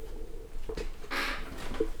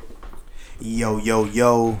Yo, yo,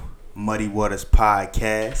 yo, Muddy Waters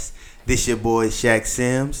Podcast. This your boy Shaq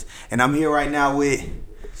Sims, and I'm here right now with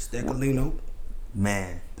Steccolino.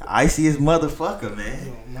 man, the iciest motherfucker, man.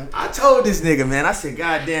 Yo, man. I told this nigga, man. I said,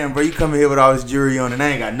 God damn, bro, you coming here with all this jewelry on, and I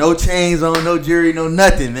ain't got no chains on, no jewelry, no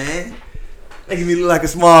nothing, man. Making me look like a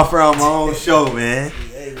small fry on my own show, man.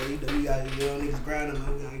 Hey, man, you know we got your niggas grinding,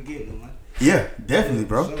 man. We gotta get them, man. Yeah, definitely,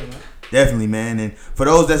 bro. For sure, man. Definitely, man. And for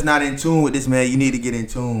those that's not in tune with this, man, you need to get in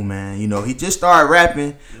tune, man. You know, he just started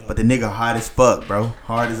rapping, but the nigga hot as fuck, bro.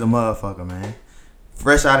 Hard as a motherfucker, man.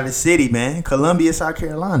 Fresh out of the city, man. Columbia, South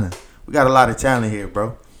Carolina. We got a lot of talent here,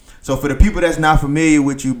 bro. So for the people that's not familiar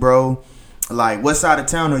with you, bro, like, what side of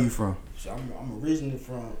town are you from? So I'm originally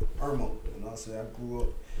from Irmo. You know what I'm saying? I grew up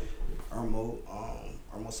Irmo,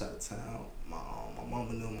 Irmo side of town. My mama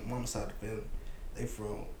and my mama side of the family, they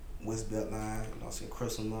from West Beltline, you know what I'm saying,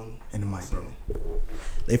 Crescent Mountain. In the mic, bro.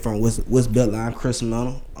 They from West Beltline, Crescent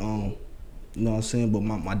Mountain. You know what I'm saying? But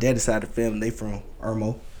my daddy's side of the family, they from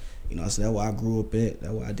Irmo. You know what I'm saying? That's where I grew up at.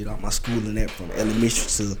 That's where I did all my schooling at, from elementary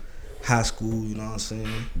to high school, you know what I'm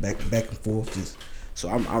saying? Back and forth. So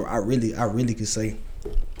I really could say, you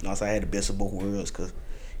know what I'm saying, I had the best of both worlds, cause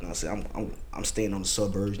you know what I'm saying, I'm staying on the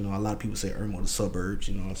suburbs. You know, a lot of people say Irmo the suburbs,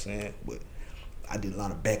 you know what I'm saying? But I did a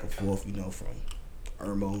lot of back and forth, you know, from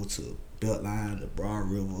Irmo to Beltline to Broad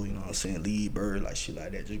River, you know what I'm saying, Leesburg, like shit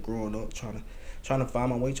like that. Just growing up, trying to find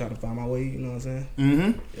my way, you know what I'm saying?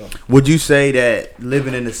 Mm-hmm. Yeah. Would you say that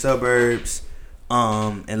living in the suburbs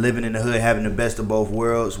and living in the hood, having the best of both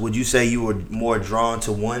worlds, would you say you were more drawn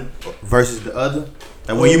to one versus the other?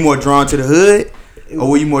 Like, were you more drawn to the hood, or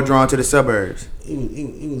were you more drawn to the suburbs?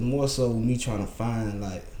 It was more so me trying to find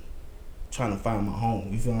my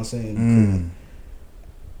home. You feel what I'm saying?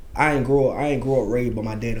 I ain't grow up raised by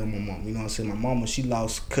my dad and my mom. You know what I'm saying? My mama, she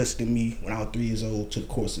lost custody of me when I was 3 years old to the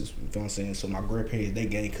courses. You feel what I'm saying? So my grandparents, they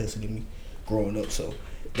gained custody of me growing up. So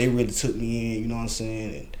they really took me in, you know what I'm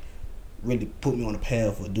saying, and really put me on the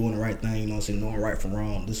path of doing the right thing, you know what I'm saying, knowing right from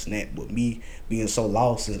wrong, this and that. But me being so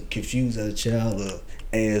lost and confused as a child,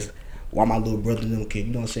 as why my little brother and them can,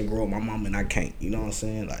 you know what I'm saying, grow up my mom and I can't, you know what I'm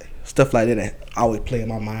saying? Like, stuff like that always play in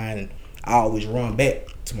my mind, and I always run back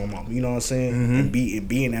to my mom, you know what I'm saying? Mm-hmm. And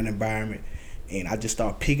be in that environment. And I just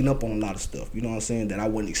started picking up on a lot of stuff, you know what I'm saying, that I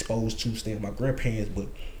wasn't exposed to staying with my grandparents, but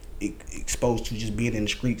exposed to just being in the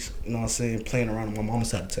streets, you know what I'm saying, playing around with my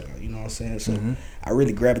mom's side of town, you know what I'm saying? So I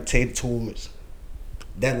really gravitated towards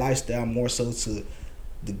that lifestyle more so to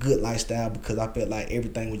the good lifestyle, because I felt like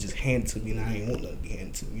everything was just handed to me and I ain't want nothing to be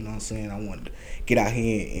handed to me, you know what I'm saying? I wanted to get out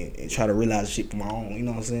here and try to realize shit for my own, you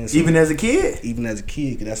know what I'm saying? So, Even as a kid? Even as a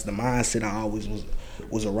kid, because that's the mindset I always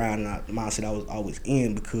was around, and the mindset I was always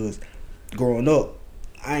in, because growing up,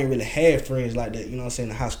 I ain't really had friends like that, you know what I'm saying,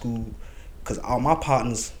 in high school, because all my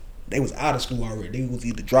partners, they was out of school already. They was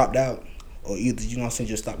either dropped out or either, you know what I'm saying,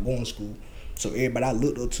 just stopped going to school. So everybody I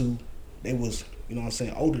looked up to, they was, you know what I'm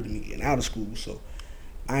saying, older than me and out of school. So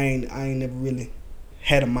I ain't never really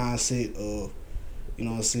had a mindset of, you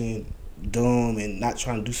know what I'm saying, dumb and not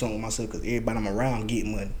trying to do something with myself, because everybody I'm around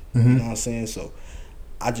getting money. You know what I'm saying? So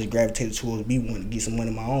I just gravitated towards me wanting to get some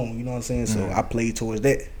money of my own, you know what I'm saying? So I played towards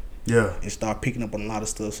that. Yeah. And started picking up on a lot of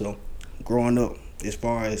stuff. So growing up, as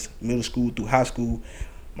far as middle school through high school,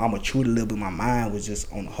 my maturity level, my mind was just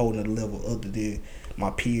on a whole nother level other than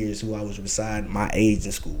my peers who I was residing my age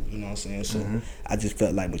in school, you know what I'm saying? So I just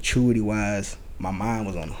felt like maturity wise, my mind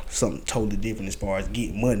was on something totally different as far as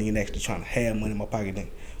getting money and actually trying to have money in my pocket and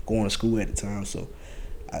going to school at the time. So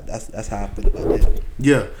that's how I feel about that.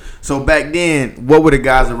 Yeah. So back then, what were the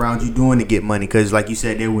guys around you doing to get money? Because like you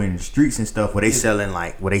said, they were in the streets and stuff. Were they selling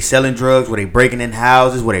were they selling drugs? Were they breaking in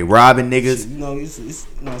houses? Were they robbing niggas? You know, it's you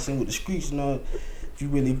know what I'm saying, with the streets, you know, if you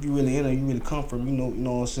really in there, you really come from, you know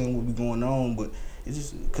what I'm saying, what be going on, but it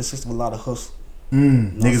just consists of a lot of hustle. You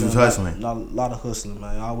know Niggas was hustling. A lot of hustling,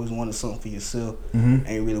 man. I always wanted something for yourself.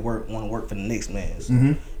 Ain't really want to work for the next man.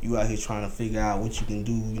 So you out here trying to figure out what you can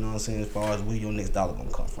do, you know what I'm saying, as far as where your next dollar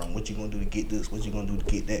gonna come from, what you gonna do to get this, what you gonna do to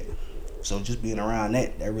get that. So just being around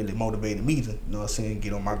that really motivated me to, you know what I'm saying,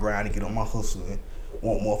 get on my grind and get on my hustle and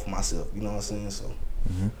want more for myself, you know what I'm saying? So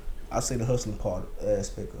I say the hustling part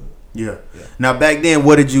aspect of it. Yeah. Now back then,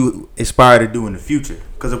 what did you aspire to do in the future?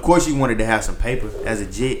 Because of course you wanted to have some paper as a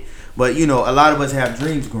jit, but you know a lot of us have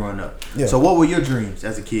dreams growing up. Yeah. So what were your dreams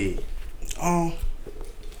as a kid?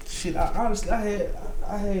 Shit. I honestly,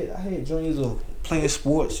 I had dreams of playing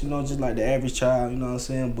sports, you know, just like the average child, you know what I'm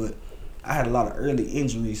saying. But I had a lot of early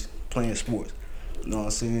injuries playing sports. You know what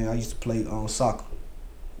I'm saying. I used to play soccer.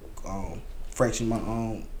 Fractured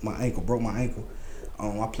my ankle, broke my ankle.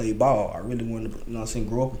 I played ball. I really wanted to, you know what I'm saying,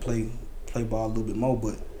 grow up and play ball a little bit more,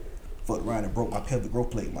 but fucked around and broke my pelvic growth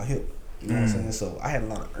plate, my hip. You know what I'm saying? So I had a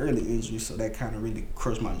lot of early injuries, so that kind of really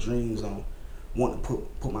crushed my dreams on wanting to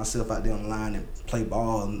put myself out there on the line and play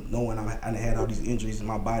ball, knowing I had all these injuries and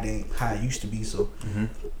my body ain't how it used to be. So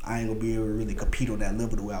I ain't gonna be able to really compete on that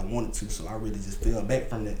level the way I wanted to. So I really just fell back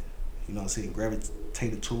from that. You know what I'm saying?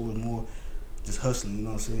 Gravitated towards more just hustling. You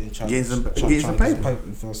know what I'm saying? Getting some paper. You know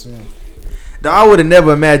what I'm saying? Dog, I would have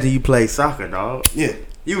never imagined you played soccer, dog. Yeah.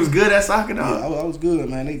 You was good at soccer, dog? Yeah, I was good,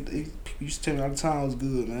 man. They used to tell me all the time I was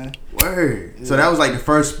good, man. Word. Yeah. So that was like the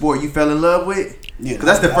first sport you fell in love with? Yeah. Because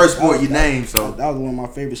that's the first sport you named, so. That was one of my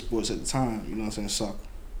favorite sports at the time, you know what I'm saying, soccer.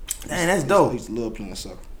 Dang, that's dope. I used to love playing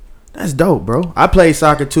soccer. That's dope, bro. I played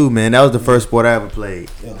soccer too, man. That was the first sport I ever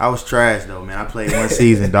played. Yeah. I was trash, though, man. I played one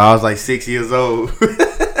season, dog. I was like 6 years old.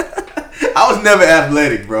 I was never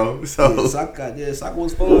athletic, bro. So Yeah, soccer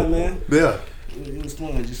was fun, man. Yeah. It was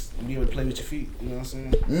fun just to be able to play with your feet, you know what I'm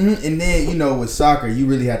saying? Mm-hmm. And then, you know, with soccer, you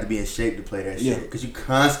really have to be in shape to play that Yeah. shit. Because you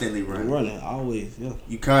constantly running. Running, always, yeah.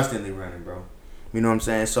 You constantly running, bro. You know what I'm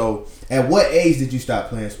saying? So, at what age did you stop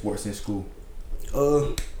playing sports in school?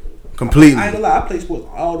 Completely. I ain't gonna lie, I played sports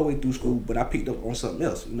all the way through school, but I picked up on something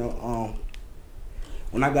else, you know.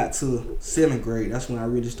 When I got to 7th grade, that's when I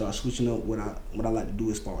really started switching up what I like to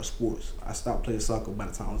do as far as sports. I stopped playing soccer by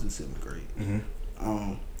the time I was in 7th grade.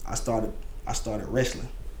 Mm-hmm. I started wrestling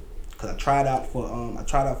because I tried out for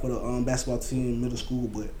the basketball team in middle school,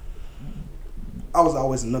 but I was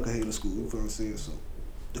always a knucklehead in school. You feel what I'm saying? So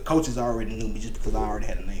the coaches already knew me just because I already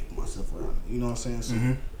had a name for myself around it. You know what I'm saying? So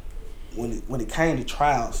when it came to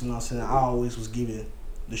tryouts, you know what I'm saying, I always was given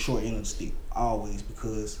the short end of the stick, always,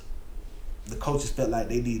 because the coaches felt like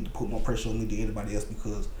they needed to put more pressure on me than anybody else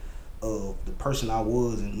because of the person I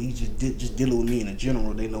was and me just dealing with me in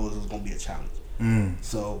general. They know it was gonna be a challenge.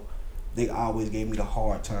 So they always gave me the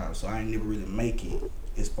hard time. So I ain't never really make it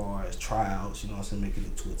as far as tryouts, you know what I'm saying, making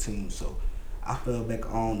it to a team. So I fell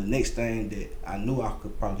back on the next thing that I knew I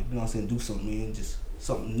could probably, you know what I'm saying, do something in, just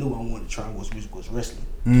something new I wanted to try was wrestling.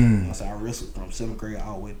 You know what I'm saying? I wrestled from 7th grade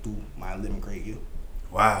all the way through my 11th grade year.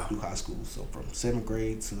 Wow. Through high school. So from 7th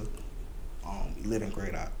grade to 11th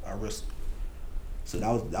grade, I wrestled. So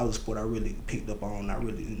that was a sport I really picked up on. I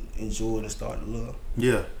really enjoyed and started to love.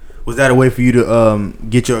 Yeah. Was that a way for you to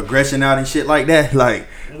get your aggression out and shit like that? Like,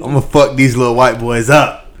 I'm gonna fuck these little white boys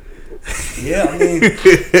up. Yeah, I mean,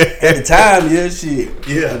 at the time, yeah, shit.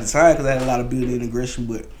 Yeah. At the time, because I had a lot of built-in aggression,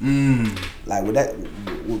 but like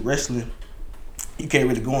with wrestling, you can't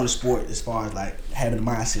really go in the sport as far as like having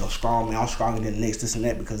the mindset of strong, man, I'm stronger than the next, this and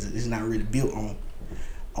that, because it's not really built on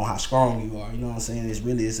how strong you are. You know what I'm saying?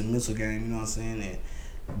 It's a mental game. You know what I'm saying? And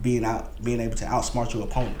being able to outsmart your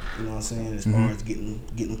opponent. You know what I'm saying? As far as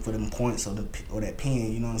getting for them points or that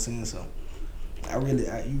pin. You know what I'm saying? So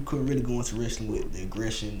you could really go into wrestling with the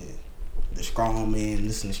aggression, the strong man,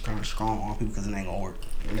 listening to trying to strong arm people because it ain't gonna work.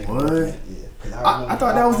 What? Yeah. I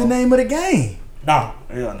thought that was the name of the game. No,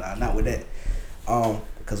 not with that.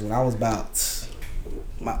 Because when I was about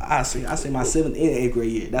I say my 7th and 8th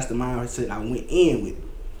grade year, that's the mindset I went in with.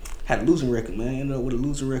 Had a losing record, man. Ended up with a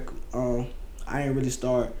losing record. I ain't really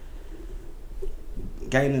start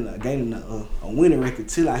gaining a winning record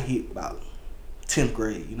till I hit about 10th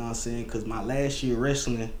grade. You know what I'm saying? Because my last year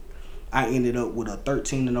wrestling, I ended up with a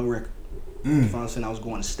 13-0 record. You know what I'm saying? I was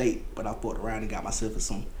going to state, but I fought around and got myself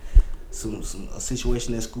in a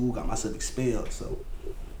situation at school, got myself expelled. So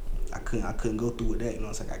I couldn't go through with that. You know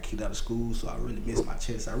what I'm saying? I got kicked out of school, so I really missed my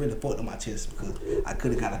chance. I really fought on my chance because I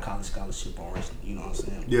could have got a college scholarship on wrestling. You know what I'm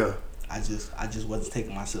saying? Yeah. I just wasn't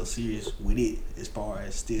taking myself serious with it as far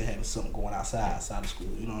as still having something going outside of school.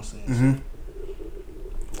 You know what I'm saying?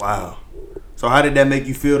 Wow. So how did that make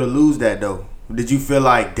you feel to lose that though? Did you feel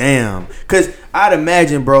like, damn? Because I'd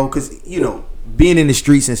imagine, bro, because, you know, being in the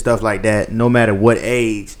streets and stuff like that, no matter what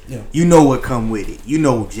age, you know what come with it. You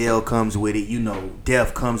know jail comes with it. You know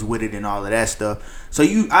death comes with it and all of that stuff. So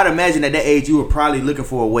I'd imagine at that age you were probably looking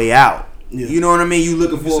for a way out. Yeah. You know what I mean? You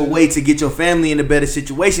looking for a way to get your family in a better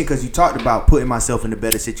situation because you talked about putting myself in a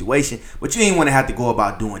better situation, but you ain't want to have to go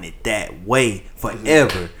about doing it that way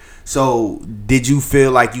forever. So did you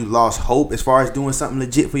feel like you lost hope as far as doing something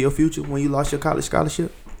legit for your future when you lost your college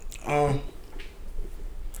scholarship? At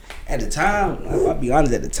the time, if I be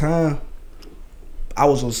honest, at the time, I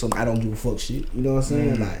was on some I don't give a fuck shit. You know what I'm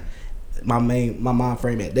saying? Like my mind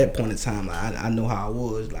frame at that point in time, like I know how I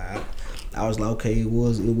was. Like I was like, okay, it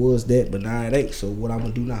was that, but now it ain't. So what I'm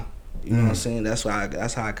gonna do now? You know what I'm saying? That's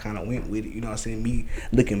how I kind of went with it. You know what I'm saying? Me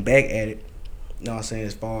looking back at it, you know what I'm saying?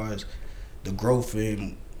 As far as the growth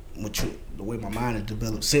and the way my mind has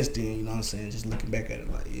developed since then, you know what I'm saying? Just looking back at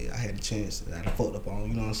it, like, yeah, I had a chance that I fucked up on.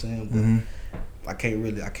 You know what I'm saying? But I can't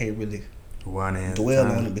really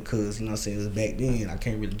dwell on it because, you know what I'm saying, it was back then. I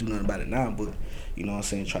can't really do nothing about it now, but, you know what I'm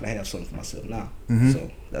saying, try to have something for myself now. Mm-hmm.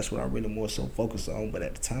 So that's what I really more so focused on. But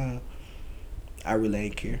at the time, I really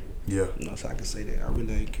ain't care. Yeah. You know, so I can say that. I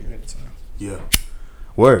really ain't care at the time. Yeah.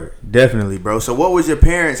 Word. Definitely, bro. So how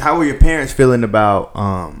were your parents feeling about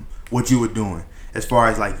what you were doing? As far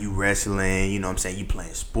as like you wrestling, you know what I'm saying, you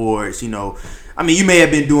playing sports, you know. I mean, you may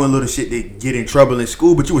have been doing little shit that get in trouble in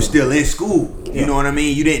school, but you were still in school. You know what I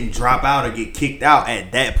mean? You didn't drop out or get kicked out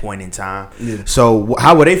at that point in time. Yeah. So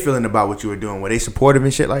how were they feeling about what you were doing? Were they supportive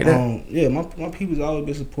and shit like that? Yeah, my people's always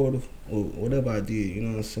been supportive of whatever I did, you know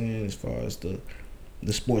what I'm saying, as far as the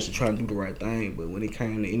sports to try to do the right thing. But when it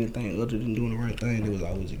came to anything other than doing the right thing, they was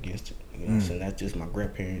always against it. You know what I'm saying? That's just my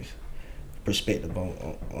grandparents' perspective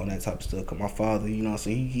on that type of stuff. Cause my father, you know what I'm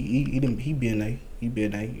saying, he been there, you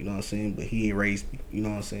know what I'm saying, but he ain't raised me, you know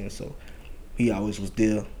what I'm saying. So he always was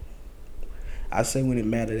there. I say when it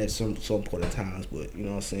mattered at some important times, but you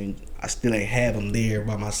know what I'm saying, I still ain't have him there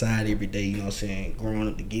by my side every day, you know what I'm saying, growing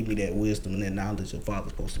up to give me that wisdom and that knowledge your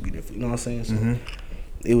father's supposed to be there for, you know what I'm saying. So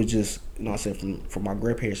it was just, you know what I'm saying, from my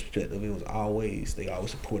grandparents' perspective, it was always, they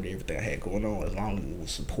always supported everything I had going on, as long as it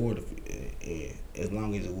was supportive and as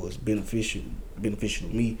long as it was beneficial to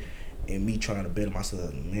me and me trying to better myself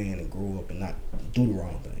as a man and grow up and not do the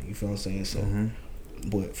wrong thing. You feel what I'm saying? So,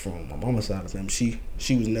 but from my mama's side of the family,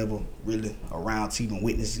 she was never really around to even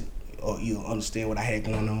witness it or understand what I had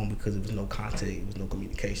going on because there was no contact, there was no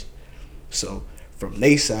communication. So from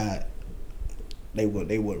their side, they weren't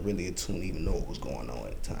really in tune to even know what was going on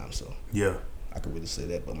at the time. So yeah, I could really say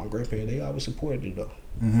that. But my grandparents, they always supported it though.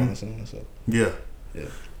 You know what I'm saying? So yeah. Yeah.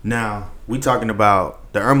 Now, we talking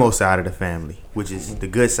about the Irmo side of the family, which is the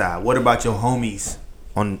good side. What about your homies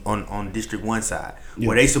on District 1 side? Yeah.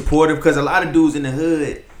 Were they supportive? Because a lot of dudes in the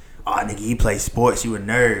hood, oh, nigga, you play sports, you a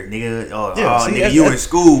nerd, nigga. Nigga, you in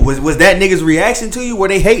school. Was that nigga's reaction to you? Were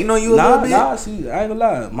they hating on you a little bit? Nah, see, I ain't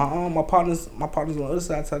gonna lie. My partners on the other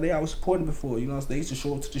side, they always supported before. You know, they used to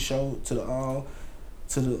show up to the show, to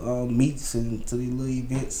the meets and to the little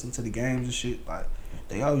events and to the games and shit. Like,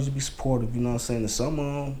 they always be supportive, you know what I'm saying? And some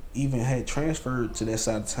of them even had transferred to that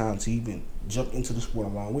side of town to even jump into the sport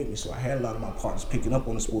along with me. So I had a lot of my partners picking up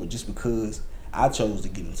on the sport just because I chose to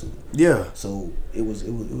get into it. Yeah. So it was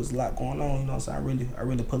a lot going on, you know what I'm saying? I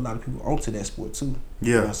really put a lot of people onto that sport too. Yeah.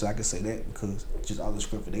 You know what I'm saying? I can say that because just all the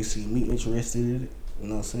script, they see me interested in it, you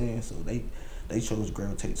know what I'm saying? So they chose to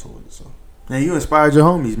gravitate toward it. So now you inspired your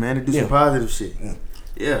homies, man, to do some positive shit.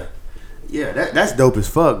 Yeah. That's dope as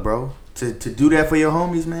fuck, bro. To do that for your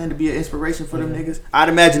homies, man, to be an inspiration for them niggas. I'd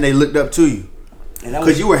imagine they looked up to you.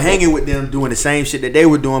 Because you were hanging with them doing the same shit that they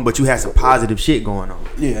were doing, but you had some positive shit going on.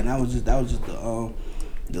 Yeah, and that was just the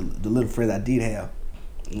little friends I did have,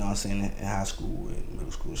 you know what I'm saying, in high school and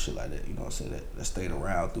middle school, shit like that, you know what I'm saying, that stayed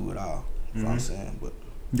around through it all. You know what I'm saying? But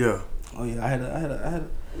yeah. Oh yeah, I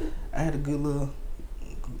had a good little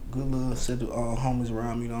set of homies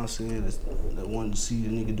around me, you know what I'm saying, that wanted to see the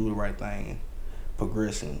nigga do the right thing and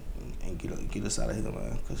progress and get us out of here,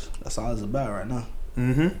 man, because that's all it's about right now.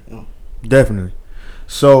 Mm-hmm. You know? Definitely.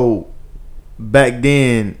 So back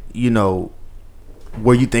then, you know,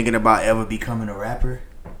 were you thinking about ever becoming a rapper?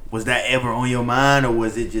 Was that ever on your mind, or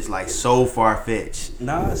was it just like so far fetched?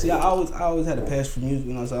 Nah, see, I always had a passion for music.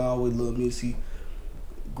 You know what I'm saying? I always loved music.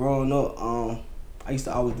 Growing up, I used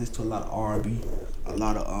to always listen to a lot of R&B, a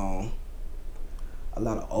lot of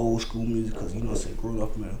old school music, because, you know what I'm saying, growing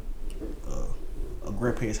up in a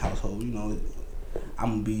grandparents' household, you know,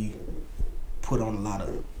 I'm gonna be put on a lot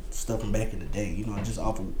of stuff from back in the day, you know, just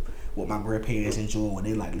off of what my grandparents enjoy, what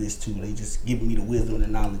they like listen to. They just giving me the wisdom and the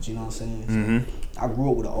knowledge, you know what I'm saying? So I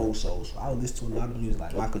grew up with the old soul, so I would listen to a lot of music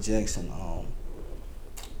like Michael Jackson,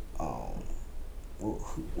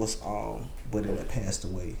 but it passed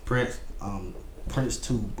away. Prince. Prince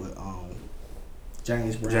too, but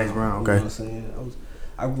James Brown. James Brown, okay. You know what I'm saying?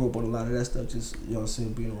 I grew up on a lot of that stuff, just, you know what I'm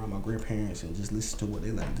saying, being around my grandparents and just listen to what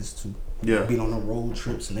they like to listen to. Yeah. Being on the road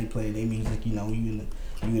trips and they playing their music, you know, you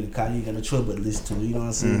in the car, you ain't got no trouble but listen to it, you know what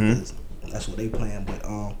I'm saying? That's what they playing.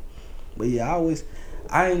 But yeah,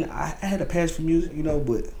 I had a passion for music, you know,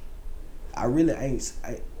 but I really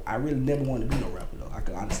never wanted to be no rapper though. I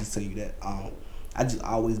can honestly tell you that. I just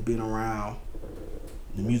always been around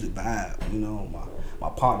the music vibe, you know, my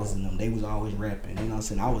partners and them, they was always rapping, you know what I'm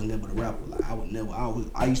saying? I was never the rapper. Like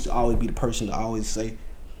I used to always be the person to always say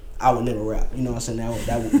I would never rap, you know what I'm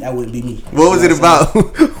saying? That wouldn't be me. What was it about?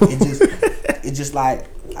 It just like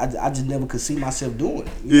I just never could see myself doing it.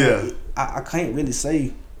 You know? I can't really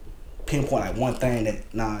say pinpoint like one thing that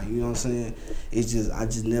you know what I'm saying? It's just I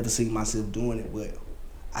just never see myself doing it, but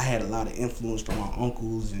I had a lot of influence from my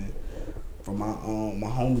uncles and from my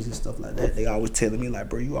homies and stuff like that. They always telling me like,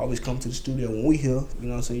 bro, you always come to the studio when we here. You know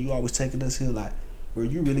what I'm saying? You always taking us here like, bro,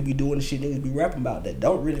 you really be doing the shit niggas be rapping about that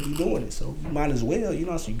don't really be doing it. So you might as well, you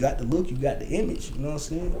know. So you got the look, you got the image. You know what I'm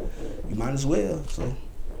saying? You might as well. So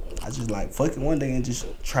I just like fuck it one day and just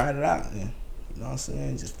tried it out. And you know what I'm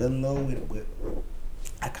saying? Just fell in love with it, but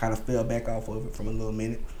I kind of fell back off of it from a little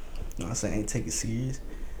minute. You know what I'm saying? Ain't take it serious.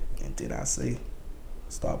 And then I say,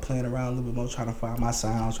 start playing around a little bit more, trying to find my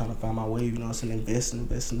sound, trying to find my wave, you know what I'm saying? Investing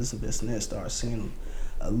this, investing that. Start seeing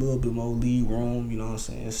a little bit more lead room, you know what I'm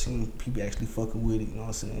saying? Seeing people actually fucking with it, you know what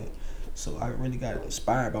I'm saying? So I really got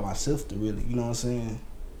inspired by myself to really, you know what I'm saying?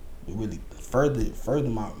 To really further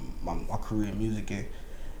my career in music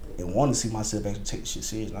and want to see myself actually take the shit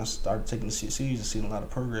serious. And I started taking the shit serious and seeing a lot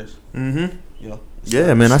of progress. Mm-hmm. You know?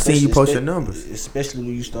 Yeah, man, I seen you post your numbers. Especially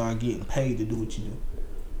when you start getting paid to do what you do.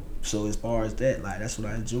 So as far as that, like, that's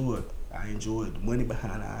what I enjoyed. I enjoyed the money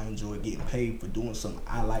behind it. I enjoyed getting paid for doing something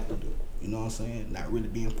I like to do. You know what I'm saying? Not really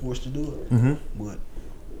being forced to do it, but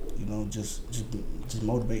you know, just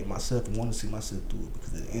motivate myself and want to see myself do it.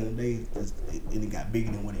 Because at the end of the day, it got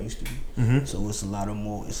bigger than what it used to be. So it's a lot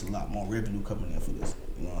more revenue coming in for this.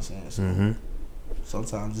 You know what I'm saying? So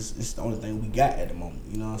sometimes it's the only thing we got at the moment.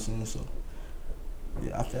 You know what I'm saying? So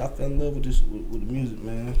yeah, I fell in love with this with the music,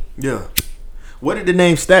 man. Yeah. Where did the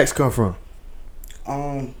name Stacks come from?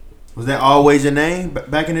 Was that always your name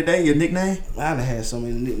back in the day, your nickname? I done had so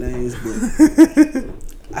many nicknames, but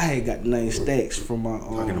I had got the name Stacks from my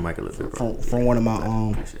talking to Mike a little bit, bro. From one of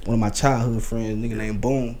my childhood friends, nigga named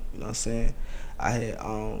Boom. You know what I'm saying? I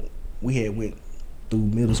had we had went through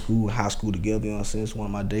middle school, high school together. You know what I'm saying? It's one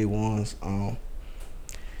of my day ones.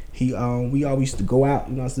 We always used to go out.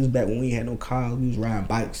 You know, this is back when we had no cars. We was riding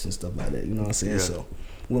bikes and stuff like that. You know what I'm saying? Yeah. So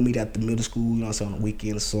we'll meet at the middle school. You know what I'm saying, on the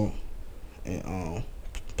weekend or something, and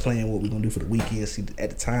playing what we gonna do for the weekend. See, at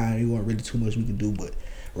the time, it wasn't really too much we could do, but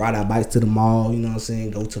ride our bikes to the mall. You know what I'm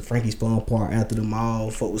saying? Go to Frankie's Fun Park after the mall.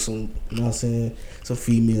 Fuck with some, you know what I'm saying, some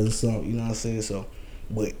females or something. You know what I'm saying? So,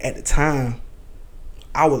 but at the time,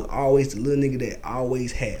 I was always the little nigga that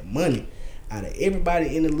always had money. Out of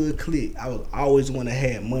everybody in the little clique, I was always the one that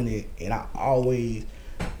had money, and I always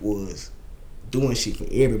was doing shit for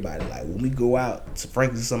everybody. Like when we go out to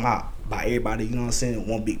Frankie's or something, I buy everybody, you know what I'm saying,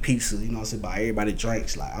 one big pizza, you know what I'm saying, buy everybody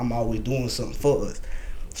drinks. Like I'm always doing something for us.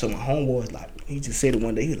 So my homeboy's like, he just said it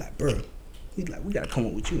one day, he was like, bro, he's like, we gotta come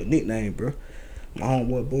up with you a nickname, bro. My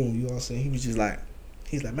homeboy Boom, you know what I'm saying, he was just like,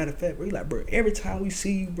 he's like, matter of fact, bro, he like, bro, every time we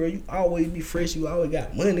see you, bro, you always be fresh, you always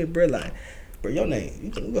got money, bro, like, bro, your name, we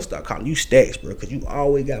gonna start calling you Stacks, bro, because you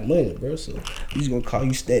always got money, bro, so we just gonna call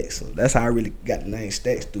you Stacks. So that's how I really got the name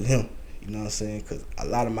Stacks through him, you know what I'm saying, because a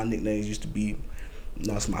lot of my nicknames used to be,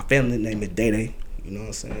 you know, so my family name is Day Day, you know what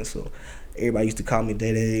I'm saying, so everybody used to call me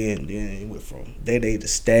Day Day, and then it went from Day Day to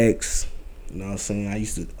Stacks, you know what I'm saying. I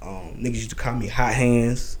used to, niggas used to call me Hot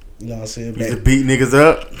Hands, you know what I'm saying. Used to beat niggas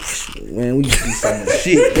up? Man, we used to do so much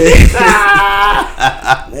shit,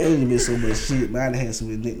 man. Man, we used to do so much shit, man. I had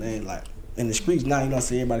some nicknames, like, in the streets now, you know what I'm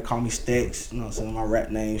saying, everybody call me Stacks, you know what I'm saying, my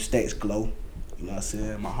rap name, Stacks Glow, you know what I'm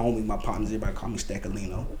saying, my homies, my partners, everybody call me Stackalino, you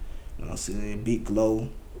know what I'm saying, Big Glow,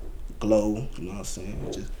 you know what I'm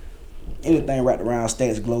saying, just anything wrapped around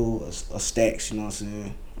Stacks Glow or Stacks, you know what I'm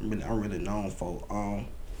saying, I'm really known for.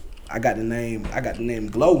 I got the name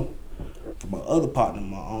Glow from my other partner,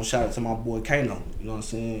 shout out to my boy Kano, you know what I'm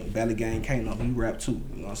saying, Valley Gang Kano, he rap too,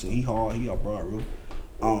 you know what I'm saying, he hard, he off Broad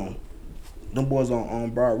River. Them boys on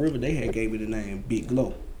Broad River, they had gave me the name Big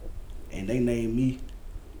Glow, and they named me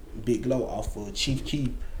Big Glow off of Chief Keef,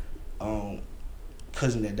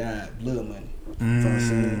 cousin that died, Blood Money. You know what I'm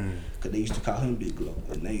saying? Cause they used to call him Big Glow,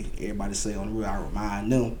 and everybody say on the real, I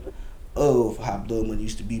remind them of how Blood Money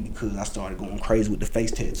used to be, because I started going crazy with the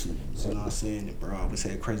face tattoos. You know what I'm saying? And bro, I always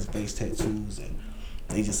had crazy face tattoos, and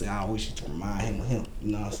they just say I always used to remind him of him.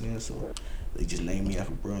 You know what I'm saying? So they just named me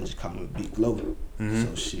after bro and just called me Big Glow.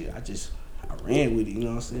 So shit, I ran with it, you know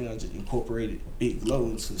what I'm saying? I just incorporated Big Glow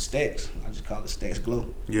into Stacks. I just call it Stacks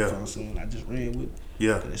Glow. Yeah. You know what I'm saying? I just ran with it.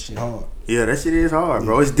 Yeah. That shit hard. Yeah, that shit is hard,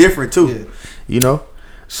 bro. It's different too. Yeah. You know?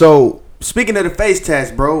 So, speaking of the face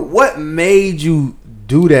tats, bro, what made you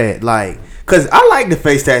do that? Like, cause I like the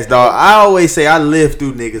face tats, dog. I always say I live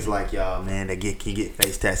through niggas like y'all, man, that can get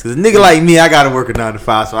face tats. Cause a nigga like me, I gotta work a 9 to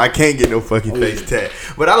 5, so I can't get no fucking face tat.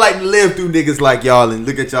 But I like to live through niggas like y'all and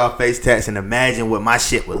look at y'all face tats and imagine what my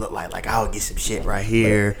shit would look like. Like, I would get some shit right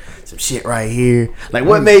here, some shit right here. Like,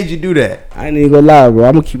 what made you do that? I ain't even gonna lie, bro.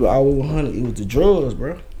 I'm gonna keep it all 100. It was the drugs,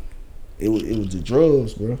 bro. It was the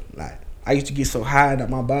drugs, bro. Like, I used to get so high that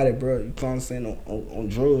my body, bro, you know what I'm saying, on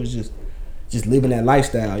drugs, just just living that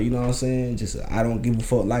lifestyle, you know what I'm saying? Just I don't give a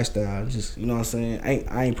fuck lifestyle. Just, you know what I'm saying?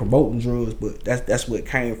 I ain't promoting drugs, but that's what it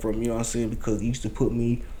came from, you know what I'm saying? Because it used to put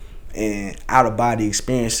me in out of body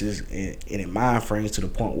experiences and in mind frames to the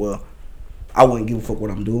point where I wouldn't give a fuck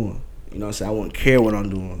what I'm doing. You know what I'm saying? I wouldn't care what I'm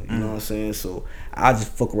doing. You know what I'm saying? So I just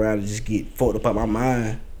fuck around and just get fucked up out my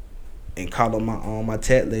mind and call on my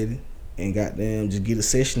tat lady and goddamn just get a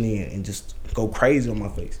session in and just go crazy on my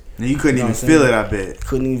face. And you couldn't even feel it, I bet.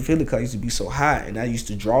 Couldn't even feel it because I used to be so hot. And that used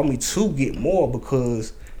to draw me to get more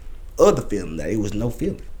because of the feeling. That it was no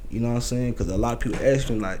feeling. You know what I'm saying? Because a lot of people ask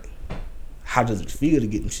me, like, how does it feel to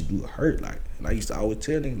get them shit? Do it hurt? Like, and I used to always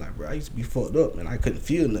tell them, like, bro, I used to be fucked up and I couldn't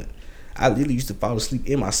feel nothing. I literally used to fall asleep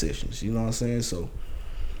in my sessions. You know what I'm saying? So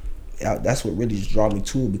that's what really just draw me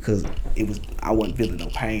to it because I wasn't feeling no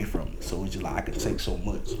pain from it. So it's just like I could take so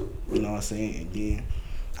much. You know what I'm saying? And then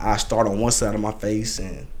I start on one side of my face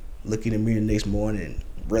and look in the mirror the next morning and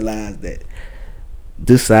realize that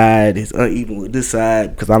this side is uneven with this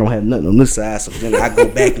side because I don't have nothing on this side. So then I go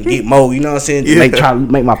back and get more. You know what I'm saying? Try to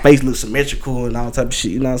make my face look symmetrical and all type of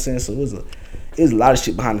shit. You know what I'm saying? So it was a lot of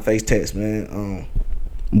shit behind the face tats, man.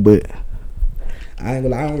 But I ain't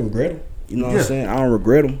gonna lie, I don't regret them. You know what I'm saying? I don't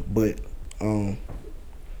regret them, but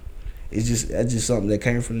that's just something that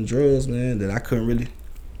came from the drugs, man. That I couldn't really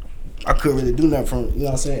do nothing from. You know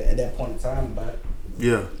what I'm saying? At that point in time about it.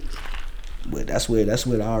 Yeah. But that's where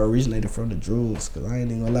it all originated from, the drugs. Cause I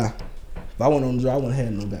ain't even gonna lie. If I went on the drugs, I wouldn't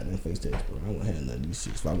have no goddamn face tats, bro. I wouldn't have none of these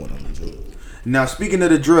shits if I went on the drugs. Now, speaking of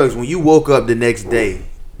the drugs, when you woke up the next day,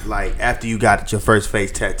 like after you got your first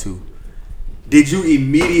face tattoo, did you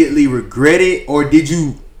immediately regret it, or did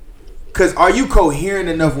you? Cause are you coherent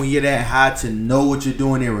enough when you're that high to know what you're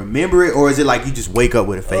doing and remember it, or is it like you just wake up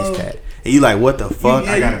with a face tat and you like, what the fuck?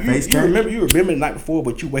 I got a face tat. You remember the night before,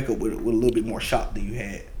 but you wake up with a little bit more shock than you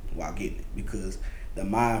had while getting it because the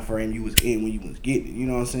mind frame you was in when you was getting it. You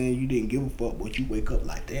know what I'm saying? You didn't give a fuck, but you wake up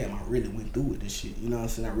like, damn, I really went through with this shit. You know what I'm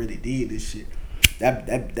saying? I really did this shit.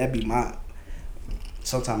 That be my.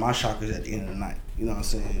 Sometimes my shock is at the end of the night. You know what I'm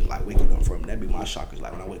saying? Like waking up from that be my shock is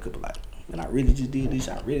like when I wake up like. And I really just did this.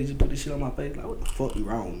 I really just put this shit on my face. Like, what the fuck you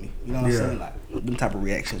wrong with me? You know what I'm saying? Like, them type of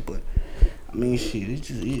reactions. But, I mean, shit, it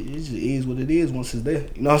just is what it is once it's there.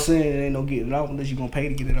 You know what I'm saying? It ain't no getting it off unless you gonna pay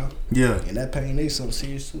to get it off. Yeah. And that pain is something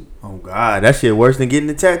serious, too. Oh, God. That shit worse than getting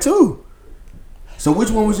the tattoo. So, which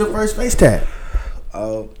one was your first face tat?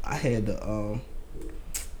 I had the,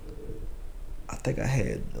 I think I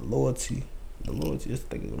had the loyalty. The loyalty, this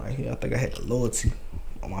thing right here. I think I had the loyalty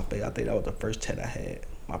on my face. I think that was the first tat I had.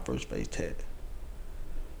 My first face tat.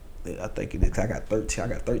 I think it is. I got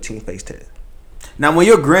 13 face tats. Now, when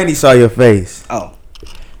your granny saw your face,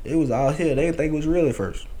 it was all here. They didn't think it was real at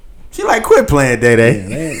first. She like, quit playing,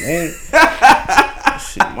 Day.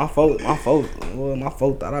 Shit, my folks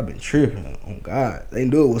thought I'd been tripping. Oh God, they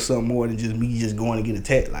knew it was something more than just me just going to get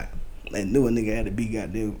attacked. Like they knew a nigga had to be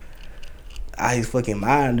goddamn out his fucking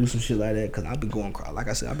mind and do some shit like that. Cause I've been going, like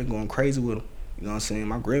I said, I've been going crazy with them. You know what I'm saying?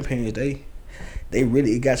 My grandparents, they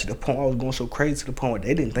really, it got to the point I was going so crazy to the point where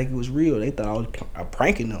they didn't think it was real. They thought I was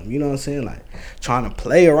pranking them, you know what I'm saying? Like, trying to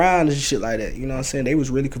play around and shit like that, you know what I'm saying? They was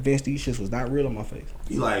really convinced these shits was not real on my face.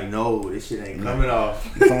 You like, no, this shit ain't coming off.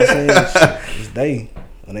 You know what I'm saying? It's they.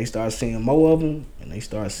 When they start seeing more of them, and they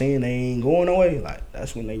start seeing they ain't going away, like,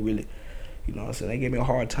 that's when they really, you know what I'm saying? They gave me a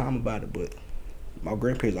hard time about it, but my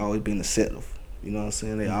grandparents always been acceptive. You know what I'm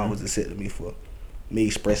saying? They always accepted me for me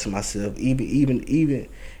expressing myself, even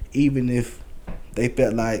if they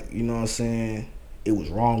felt like, you know what I'm saying, it was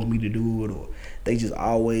wrong for me to do it, or they just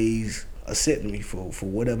always accepted me for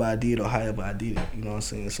whatever I did or however I did it. You know what I'm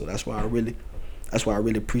saying? So that's why I really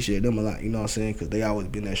appreciate them a lot. You know what I'm saying? Because they always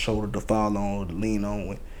been that shoulder to fall on, to lean on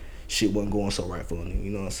when shit wasn't going so right for them.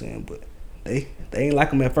 You know what I'm saying? But they ain't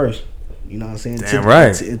like them at first. You know what I'm saying? Damn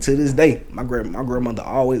right. To this day, my grandmother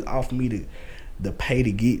always offered me the pay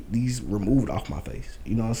to get these removed off my face.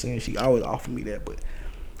 You know what I'm saying? She always offered me that, but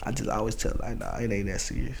I just always tell her, like, nah, it ain't that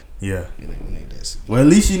serious. Yeah. It ain't that serious. Well, at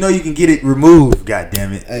least you know you can get it removed,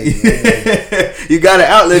 goddammit. Hey, you got an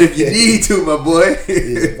outlet if you need to, my boy. Yeah,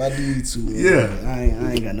 if I need to.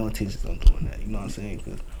 I ain't got no intentions on doing that. You know what I'm saying?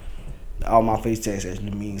 Because all my face tats actually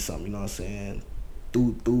mean something. You know what I'm saying?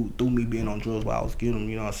 Through me being on drugs while I was getting them,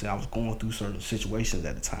 you know what I'm saying? I was going through certain situations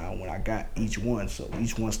at the time when I got each one. So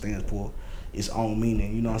each one stands for its own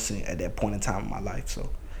meaning, you know what I'm saying, at that point in time in my life. So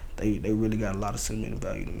they really got a lot of sentimental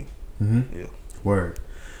value to me. Mm-hmm. Yeah. Word.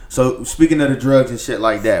 So speaking of the drugs and shit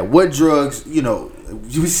like that, what drugs, you know,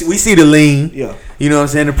 we see the lean. Yeah. You know what I'm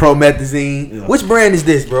saying? The promethazine. Yeah. Which brand is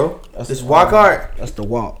this, bro? That's this Wockhardt? That's the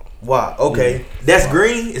Wock. Wock. Okay. Yeah. That's Wock.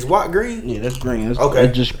 Green? Is Wock green? Yeah, that's green. That's, okay.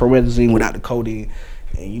 That's just promethazine without the codeine.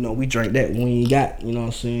 And, you know, we drink that when we ain't got, you know what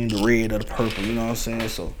I'm saying, the red or the purple, you know what I'm saying?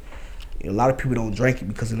 So, a lot of people don't drink it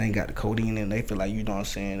because it ain't got the codeine in it. They feel like, you know what I'm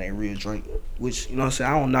saying, they real drink. Which, you know what I'm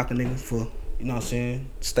saying, I don't knock a nigga for, you know what I'm saying,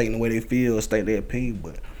 stating the way they feel, stating their opinion.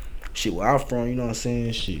 But, shit, where I'm from, you know what I'm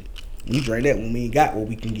saying, shit, we drink that when we ain't got what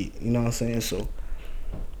we can get, you know what I'm saying? So,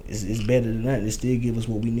 it's better than that. It still give us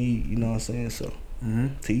what we need, you know what I'm saying? So,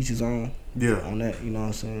 to each his own on that, you know what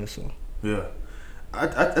I'm saying? So, yeah.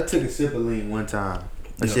 I took a sip of lean one time.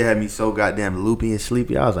 That shit had me so goddamn loopy and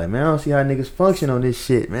sleepy. I was like, man, I don't see how niggas function on this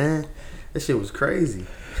shit, man. That shit was crazy.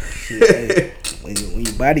 Shit, hey, when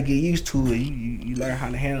your body get used to it, you learn how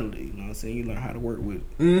to handle it. You know what I'm saying? You learn how to work with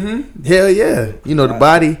it. Hell yeah. You know,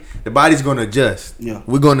 the body's gonna adjust. Yeah.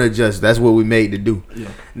 We're gonna adjust. That's what we made to do. Yeah.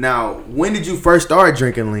 Now, when did you first start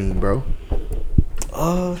drinking lean, bro?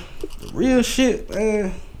 The real shit,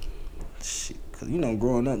 man. Shit, cause you know,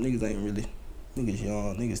 growing up, niggas ain't really, niggas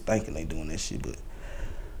young, niggas thinking they doing that shit, but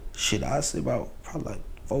shit, I'd say about probably like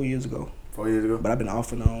 4 years ago. 4 years ago? But I've been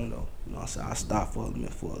off and on though. You know what I'm saying? I stopped for a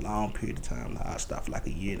long period of time. Like, I stopped for like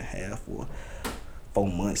a year and a half or 4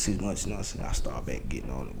 months, 6 months, you know what I'm saying? I started back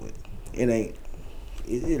getting on it, but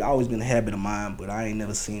it always been a habit of mine, but I ain't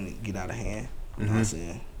never seen it get out of hand. You know what I'm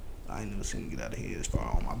saying? I ain't never seen it get out of hand as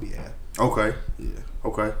far on my behalf. Okay. Yeah.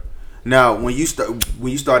 Okay. Now, when you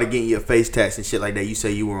started getting your face tats and shit like that, you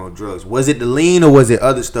say you were on drugs. Was it the lean or was it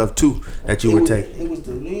other stuff too that you would take? It was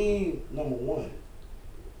the lean number one.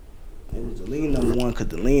 It was the lean number one because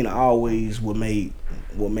the lean always what made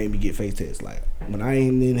me get face tats. Like when I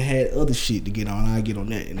ain't even had other shit to get on, I get on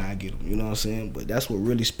that and I get them. You know what I'm saying? But that's what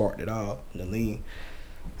really sparked it all. The lean,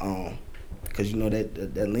 because you know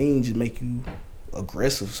that lean just make you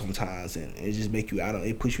aggressive sometimes, and it just make you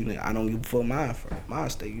it puts you in I don't give a fuck my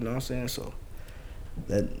state, you know what I'm saying? So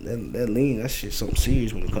that lean, that shit something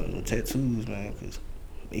serious when it comes to tattoos, man, because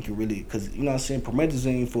it can really, because you know what I'm saying,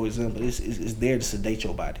 promethazine, for example, it's there to sedate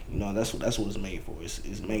your body. You know, that's what it's made for.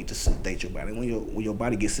 It's made to sedate your body. When your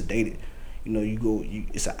body gets sedated, you know,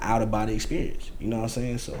 it's an out of body experience, you know what I'm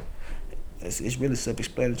saying? So it's really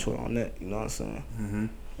self-explanatory on that, you know what I'm saying?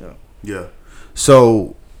 Yeah.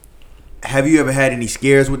 So have you ever had any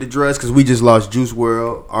scares with the drugs? Because we just lost Juice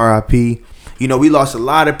WRLD, R.I.P. You know, we lost a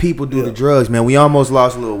lot of people due to drugs, man. We almost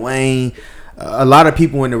lost Lil Wayne. A lot of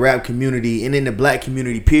people in the rap community and in the black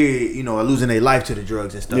community, period, you know, are losing their life to the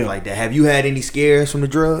drugs and stuff like that. Have you had any scares from the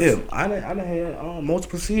drugs? Yeah, I done had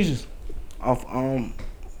multiple seizures off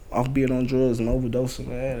being on drugs and overdosing,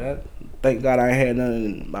 man. Thank God I ain't had none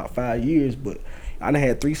in about 5 years, but I done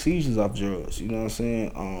had 3 seizures off drugs. You know what I'm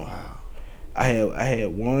saying? Wow. I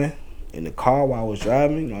had one in the car while I was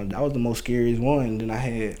driving. You know, that was the most scariest one. And then I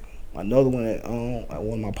had another one at one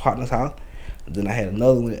of my partner's house. And then I had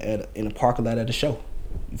another one in the parking lot at the show.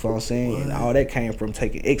 You feel what I'm saying? What? And all that came from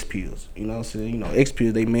taking X pills. You know what I'm saying? You know, X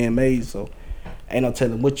pills, they man-made, so ain't no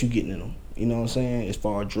telling what you getting in them. You know what I'm saying? As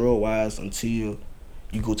far as drug-wise, until you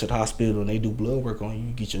go to the hospital and they do blood work on you,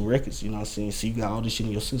 you get your records, you know what I'm saying? So you got all this shit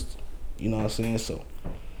in your system. You know what I'm saying? So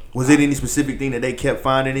was it any specific thing that they kept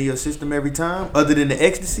finding in your system every time, other than the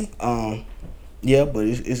ecstasy? Yeah, but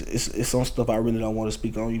it's some stuff I really don't want to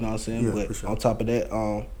speak on. You know what I'm saying? Yeah, but for sure. On top of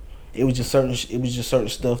that, it was just certain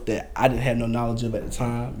stuff that I didn't have no knowledge of at the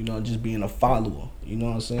time. You know, just being a follower. You know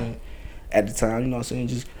what I'm saying? At the time, you know what I'm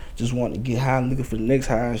saying? Just wanting to get high and looking for the next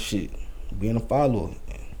high and shit. Being a follower,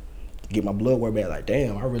 get my blood work back. Like,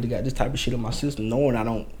 damn, I really got this type of shit in my system, knowing I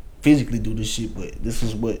don't physically do this shit, but this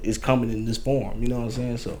is what is coming in this form. You know what I'm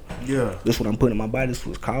saying? So yeah, this what I'm putting in my body. This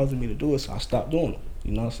was causing me to do it. So I stopped doing them.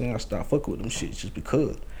 You know what I'm saying? I stopped fucking with them shit just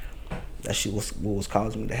because that shit was what was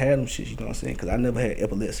causing me to have them shit. You know what I'm saying? Because I never had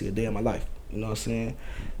epilepsy a day in my life. You know what I'm saying?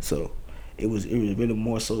 So it was really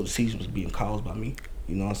more so the seizure was being caused by me.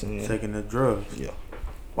 You know what I'm saying? Taking the drugs. Yeah.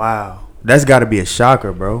 Wow, that's got to be a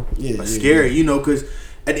shocker, bro. Yeah, scary. You know, because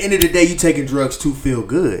at the end of the day, you taking drugs to feel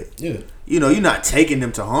good. Yeah. You know, you're not taking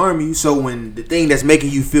them to harm you. So when the thing that's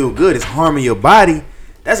making you feel good is harming your body,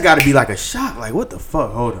 that's got to be like a shock. Like, what the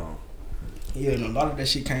fuck? Hold on. Yeah, and a lot of that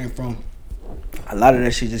shit just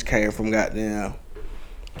came from goddamn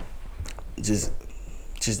just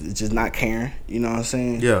not caring. You know what I'm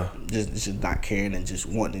saying? Yeah. Just not caring and just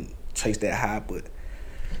wanting to chase that high, but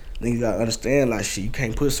niggas gotta understand, like, shit, you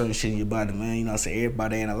can't put certain shit in your body, man. You know what I'm saying?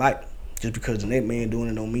 Everybody ain't alike. Just because the next man doing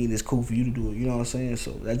it don't mean it's cool for you to do it. You know what I'm saying?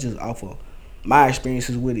 So that's just off of my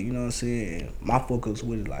experiences with it. You know what I'm saying? And my focus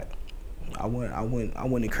with it, like, I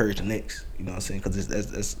wouldn't encourage the next. You know what I'm saying? Because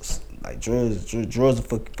that's like drugs will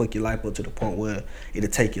fuck your life up to the point where it'll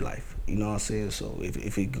take your life. You know what I'm saying? So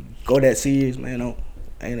if it go that serious, man,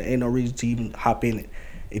 ain't no reason to even hop in it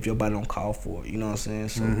if your body don't call for it. You know what I'm saying?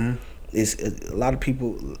 So it's a lot of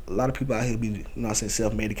people out here be, you know what I'm saying,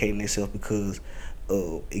 self-medicating themselves because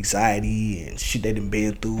of anxiety and shit they done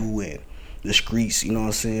been through, and the streets, you know what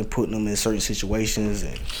I'm saying, putting them in certain situations,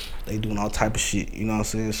 and they doing all type of shit, you know what I'm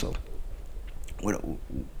saying. So what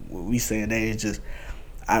we saying that is just,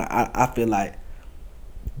 I feel like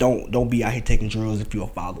don't be out here taking drugs if you're a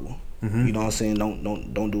follower. Mm-hmm. You know what I'm saying?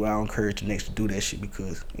 Don't do. I don't encourage the next to do that shit,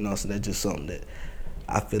 because you know what I'm saying, that's just something that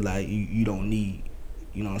I feel like you don't need.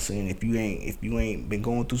 You know what I'm saying? If you ain't been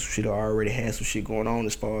going through some shit or already had some shit going on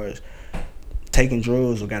as far as taking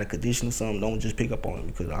drugs or got a condition or something, don't just pick up on it,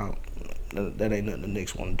 because that ain't nothing the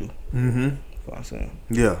next one to do. Mm-hmm. You know what I'm saying?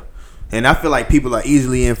 Yeah. And I feel like people are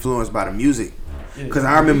easily influenced by the music. Because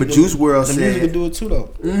I remember Juice WRLD said... The music will do it too,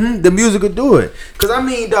 though. Mm-hmm, the music will do it. Because, I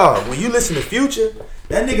mean, dog, when you listen to Future,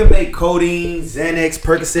 that nigga make codeine, Xanax,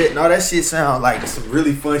 Percocet, and all that shit sound like some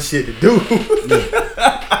really fun shit to do.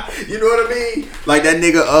 You know what I mean? Like that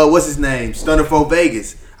nigga, what's his name? Stunner 4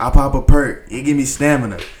 Vegas. I pop a perk. It give me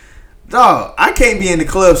stamina. Dog, I can't be in the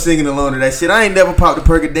club singing along to that shit. I ain't never popped a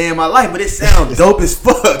perk a day in my life, but it sounds dope as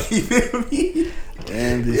fuck. You feel me?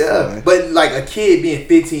 Yeah, but like a kid being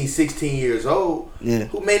 15, 16 years old,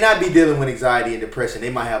 who may not be dealing with anxiety and depression, they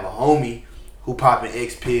might have a homie who popping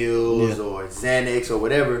X pills or Xanax or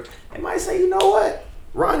whatever. They might say, you know what,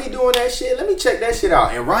 Ronnie doing that shit, let me check that shit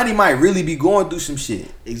out. And Ronnie might really be going through some shit.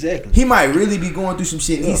 Exactly. He might really be going through some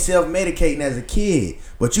shit. And he's self-medicating as a kid.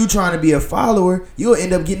 But you trying to be a follower, you'll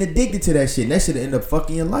end up getting addicted to that shit. And that shit end up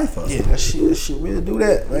fucking your life up. Yeah, that shit really do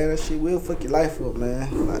that, man. That shit will fuck your life up,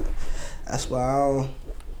 man. Like, that's why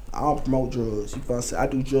I don't promote drugs. You know what I'm saying? I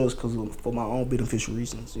do drugs for my own beneficial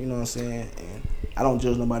reasons. You know what I'm saying? And I don't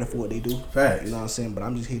judge nobody for what they do. Facts. You know what I'm saying? But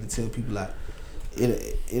I'm just here to tell people, like,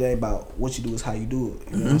 it ain't about what you do, it's how you do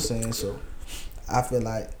it. You know what I'm saying? So I feel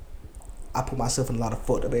like I put myself in a lot of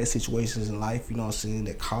fucked up ass situations in life, you know what I'm saying,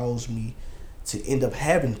 that caused me to end up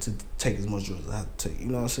having to take as much drugs as I have to take. You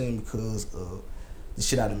know what I'm saying? Because the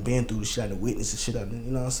shit I done been through, the shit I done witnessed, the shit I done,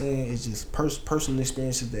 you know what I'm saying? It's just personal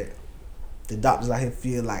experiences that the doctors out here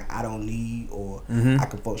feel like I don't need, or I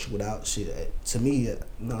can function without shit. To me, you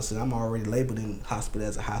know what I'm saying, I'm already labeled in hospital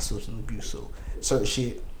as a high substance abuse. So certain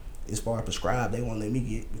shit, as far as prescribed, they won't let me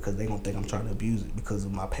get, because they gonna think I'm trying to abuse it because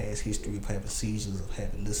of my past history of having seizures, of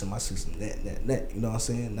having this in my system, that. You know what I'm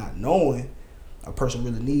saying? Not knowing a person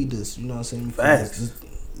really need this. You know what I'm saying? Because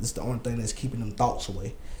it's the only thing that's keeping them thoughts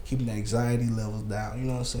away, keeping the anxiety levels down. You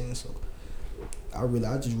know what I'm saying? So I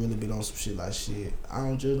just really been on some shit like shit. I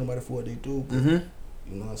don't judge nobody for what they do, but you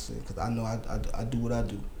know what I'm saying? Because I know I do what I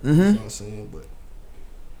do. You know what I'm saying? But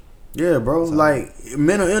yeah, bro. Like,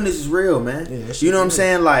 mental illness is real, man. Yeah, you know what I'm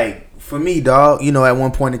saying? Like, for me, dog, you know, at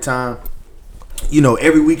one point in time, you know,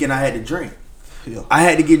 every weekend I had to drink. Yeah. I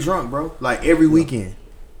had to get drunk, bro. Like, every weekend.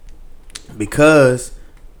 Because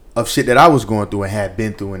of shit that I was going through and had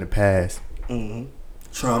been through in the past. Mm-hmm.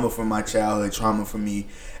 Trauma from my childhood, trauma from me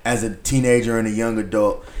as a teenager and a young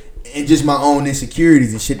adult. And just my own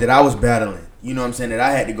insecurities and shit that I was battling. You know what I'm saying? That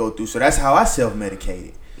I had to go through. So that's how I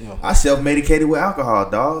self-medicated. Yeah. I self-medicated with alcohol,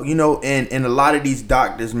 dog. You know, and a lot of these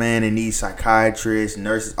doctors, man, and these psychiatrists,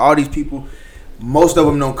 nurses, all these people, most of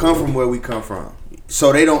them don't come from where we come from.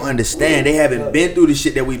 So they don't understand. They haven't been through the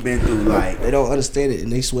shit that we've been through. Like, they don't understand it,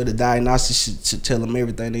 and they swear the diagnosis should tell them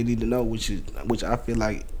everything they need to know, which I feel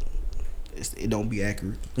like it don't be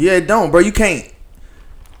accurate. Yeah, it don't, bro. You can't.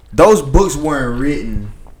 Those books weren't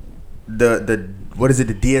written. The what is it?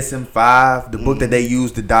 The DSM-5, the book that they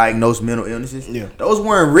use to diagnose mental illnesses. Yeah, those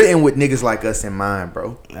weren't written with niggas like us in mind,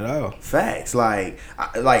 bro. At all. Facts,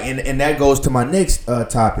 and that goes to my next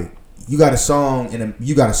topic. You got a song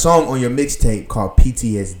on your mixtape called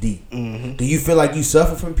PTSD. Mm-hmm. Do you feel like you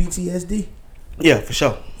suffer from PTSD? Yeah, for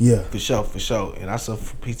sure. Yeah, for sure. And I suffer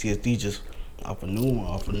from PTSD just off of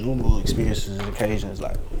numerous experiences and occasions.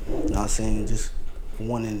 Like, you know what I'm saying, just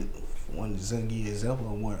one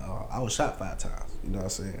example, I was shot 5 times. You know what I'm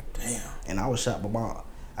saying? Damn. And I was shot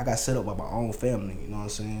I got set up by my own family. You know what I'm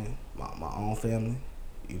saying? My own family.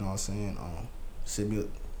 You know what I'm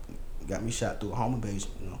saying? Got me shot through a home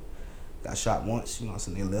invasion. You know, got shot once. You know what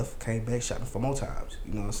I'm saying? They left, came back, shot me 4 more times.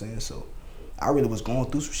 You know what I'm saying? So I really was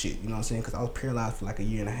going through some shit. You know what I'm saying? Because I was paralyzed for like a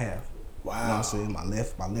year and a half. Wow. You know what I'm saying? My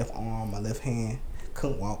left arm, my left hand,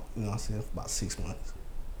 couldn't walk. You know what I'm saying? For about 6 months.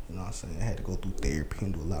 You know what I'm saying? I had to go through therapy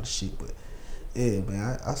and do a lot of shit, but yeah,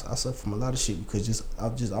 man, I suffer from a lot of shit because just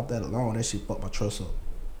off that alone, that shit fucked my trust up.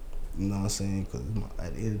 You know what I'm saying? Because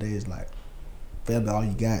at the end of the day, it's like family all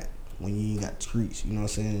you got when you ain't got the streets. You know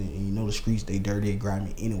what I'm saying? And you know the streets, they dirty, they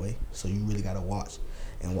grimy anyway. So you really gotta watch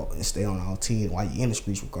and stay on all 10 while you in the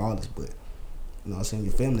streets, regardless. But you know what I'm saying?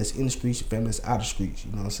 Your family that's in the streets, your family that's out of the streets.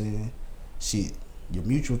 You know what I'm saying? Shit, your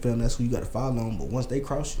mutual family, that's who you got to follow on. But once they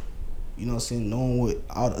cross you, you know what I'm saying, knowing what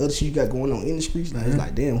all the other shit you got going on in the streets, now it's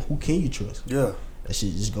like, damn, who can you trust? Yeah. That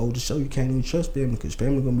shit just go to show you can't even trust family, because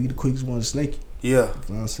family gonna be the quickest one to snake you. Yeah. You know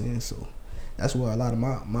what I'm saying? So that's where a lot of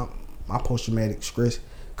my post-traumatic stress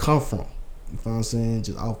come from. You know what I'm saying?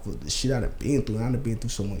 Just off of the shit I done been through. I done been through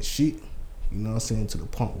so much shit. You know what I'm saying? To the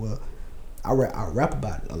point where I rap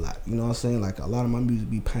about it a lot. You know what I'm saying? Like, a lot of my music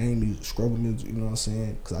be pain music, struggle music. You know what I'm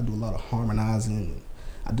saying? Because I do a lot of harmonizing. And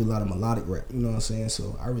I do a lot of melodic rap. You know what I'm saying?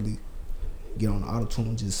 So I really get on the auto-tune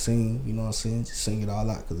and just sing. You know what I'm saying? Just sing it all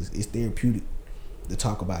out, because it's therapeutic to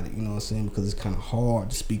talk about it. You know what I'm saying? Because it's kind of hard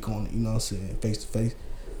to speak on it. You know what I'm saying? Face to face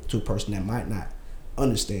to a person that might not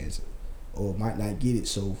understand it or might not get it.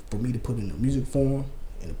 So for me to put in a music form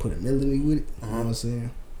and to put a melody with it, you know what I'm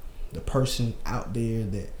saying? The person out there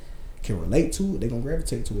that can relate to it, they gonna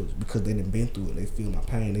gravitate to it because they done been through it. They feel my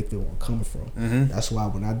pain. They feel where I'm coming from. That's why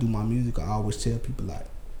when I do my music, I always tell people, like,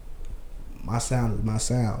 my sound is my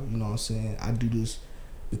sound. You know what I'm saying? I do this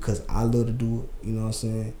because I love to do it. You know what I'm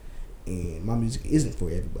saying? And my music isn't for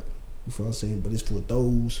everybody. You feel what I'm saying? But it's for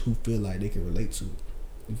those who feel like they can relate to it.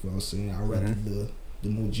 You feel what I'm saying? I'd rather the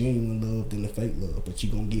more genuine love than the fake love, but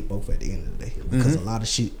you're gonna get both at the end of the day, because a lot of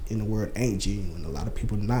shit in the world ain't genuine. A lot of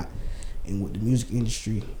people not. And with the music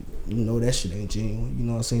industry, you know that shit ain't genuine. You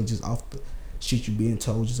know what I'm saying? Just off the shit you being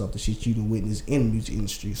told, just off the shit you done witnessed in the music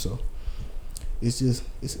industry. So it's just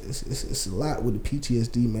it's a lot with the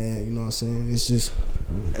PTSD, man. You know what I'm saying? It's just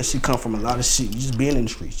that shit come from a lot of shit. Just being in the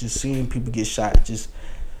streets, just seeing people get shot, just,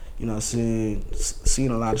 you know what I'm saying, seeing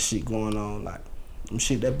a lot of shit going on, like some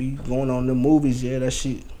shit that be going on in the movies. Yeah, that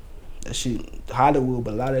shit Hollywood,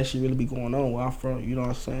 but a lot of that shit really be going on where I'm from. You know what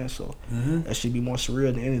I'm saying? So that shit be more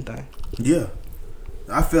surreal than anything. Yeah,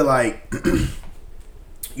 I feel like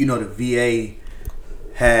you know, the VA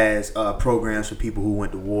has programs for people who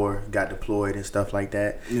went to war, got deployed and stuff like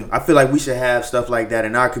that. Yeah. I feel like we should have stuff like that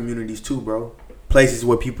in our communities too, bro. Places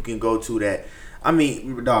where people can go to that. I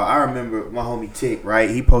mean, dog, I remember my homie Tick, right?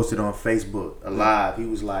 He posted on Facebook a live. He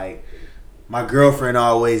was like, my girlfriend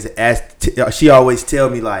always she always tell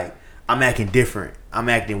me, like, I'm acting different. I'm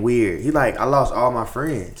acting weird. He like, I lost all my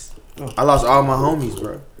friends. I lost all my homies,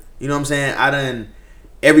 bro. You know what I'm saying?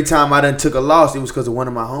 Every time I done took a loss, it was because of one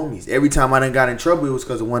of my homies. Every time I done got in trouble, it was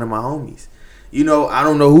because of one of my homies. You know, I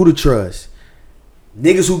don't know who to trust.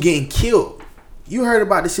 Niggas who getting killed. You heard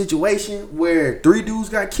about the situation where 3 dudes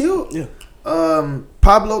got killed? Yeah.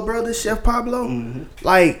 Pablo brothers, Chef Pablo.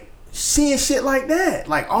 Like, seeing shit like that.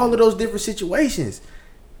 Like, all of those different situations.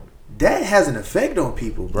 That has an effect on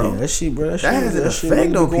people, bro. Yeah, that shit, bro. That has an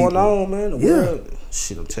effect on people. Going on, man. The world,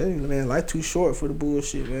 shit, I'm telling you, man. Life too short for the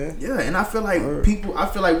bullshit, man. Yeah, and I feel like I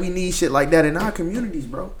feel like we need shit like that in our communities,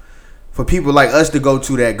 bro. For people like us to go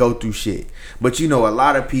through shit. But you know, a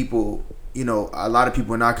lot of people in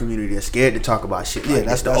our community are scared to talk about shit. Like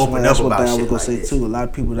that's to open up about shit. I was gonna say too. A lot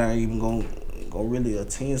of people that ain't even gonna really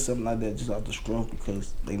attend something like that just off the strength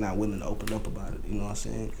because they not willing to open up about it. You know what I'm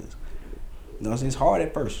saying? Because you know what I'm saying, it's hard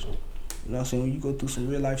at first. You know what I'm saying? When you go through some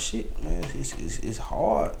real life shit, man, it's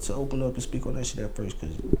hard to open up and speak on that shit at first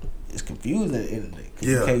because it's confusing at the end of the day.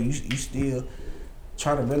 Yeah. You still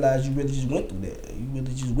trying to realize you really just went through that. You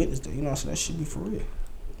really just witnessed it. You know what I'm saying? That should be for real.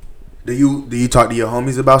 Do you talk to your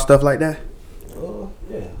homies about stuff like that? Yeah. You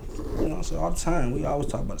know what I'm saying? All the time. We always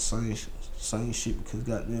talk about the same shit because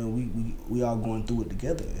goddamn, we all going through it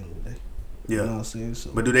together at the end of the day. Yeah. You know what I'm saying?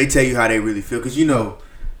 So, but do they tell you how they really feel? Because, you know,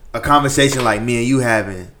 a conversation like me and you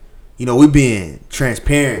having, you know, we being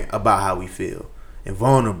transparent about how we feel and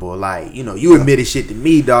vulnerable. Like, you know, you admitted shit to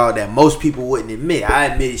me, dog, that most people wouldn't admit. I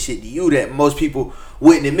admitted shit to you that most people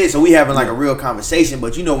wouldn't admit. So we having like a real conversation.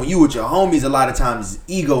 But, you know, when you with your homies, a lot of times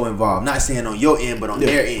ego involved. Not saying on your end, but on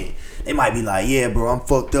their end. They might be like, yeah, bro, I'm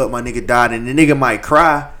fucked up. My nigga died. And the nigga might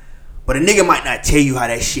cry. But a nigga might not tell you how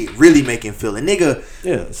that shit really make him feel. A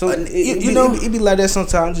nigga, so it be like that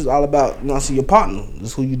sometimes. Just all about, you know, see your partner.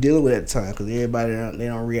 That's who you dealing with at the time. Because everybody they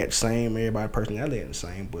don't react the same. Everybody personality ain't the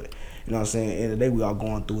same. But you know what I'm saying. At the end of the day, we all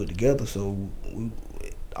going through it together. So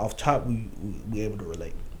off top, we able to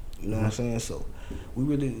relate. You know what I'm saying. So we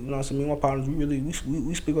really, you know what I'm saying. Me and my partners,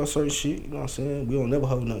 we speak on certain shit. You know what I'm saying. We don't never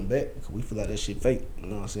hold nothing back because we feel like that shit fake. You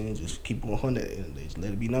know what I'm saying. Just keep it 100 and just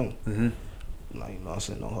let it be known. Like, you know what I'm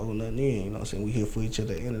saying, don't hold nothing in. You know what I'm saying? We here for each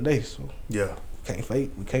other at the end of the day. So yeah, we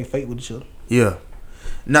can't fake with each other. Yeah.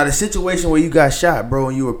 Now the situation where you got shot, bro,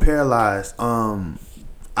 and you were paralyzed,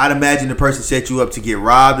 I'd imagine the person set you up to get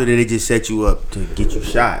robbed, or did they just set you up to get you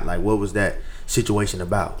shot? Like, what was that situation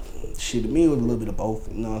about? Shit, to me it was a little bit of both.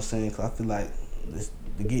 You know what I'm saying? Because I feel like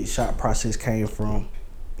the get shot process came from,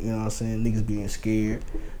 you know what I'm saying, niggas being scared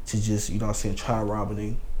to just, you know what I'm saying, try robbing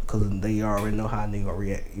them. Cause they already know how a nigga gonna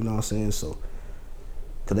react. You know what I'm saying? So,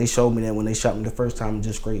 cause they showed me that when they shot me the first time, and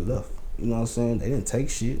just straight left. You know what I'm saying? They didn't take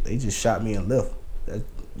shit. They just shot me and left. You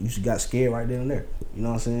just got scared right then and there. You know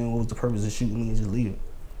what I'm saying? What was the purpose of shooting me and just leaving?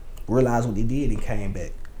 Realized what they did and came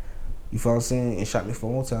back. You feel what I'm saying? And shot me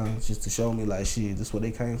 4 more times just to show me like shit, this is what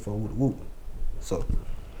they came for with the whoop. So,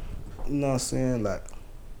 you know what I'm saying? Like,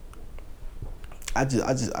 I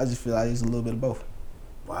just feel like it's a little bit of both.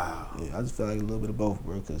 Wow. Yeah, I just feel like a little bit of both,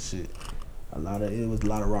 bro. Cause shit, it was a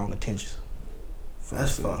lot of wrong intentions.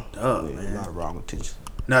 That's fucked up, yeah, man. A lot of wrong intentions.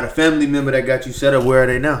 Now the family member that got you set up, where are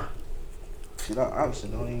they now? Shit, I honestly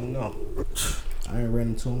don't even know. I ain't ran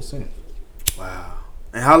into him since. Wow.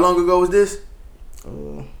 And how long ago was this? I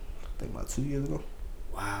think about 2 years ago.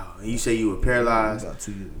 Wow. And you say you were paralyzed? About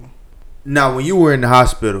 2 years ago. Now, when you were in the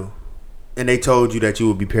hospital and they told you that you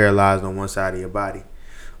would be paralyzed on one side of your body,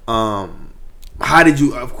 how did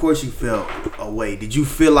you, of course you felt away. Did you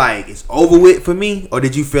feel like it's over with for me? Or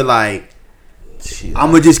did you feel like, shit, I'm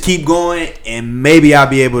going to just keep going and maybe I'll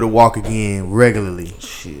be able to walk again regularly?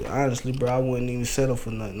 Shit, honestly, bro, I wouldn't even settle for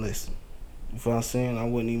nothing less. You feel what I'm saying? I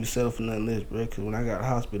wouldn't even settle for nothing less, bro. Because when I got to the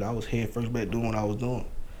hospital, I was head first back doing what I was doing.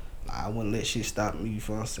 I wouldn't let shit stop me, you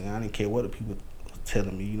feel what I'm saying? I didn't care what the people was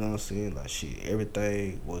telling me, you know what I'm saying? Like, shit,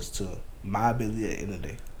 everything was to my ability at the end of the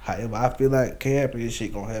day. However I feel like can happen, this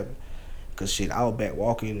shit gonna happen. Because, shit, I was back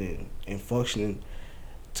walking and functioning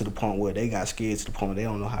to the point where they got scared to the point where they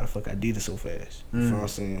don't know how the fuck I did it so fast. You feel what I'm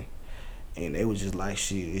saying? And they was just like,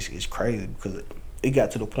 shit, it's crazy. Because it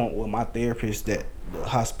got to the point where my therapist that the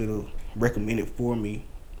hospital recommended for me,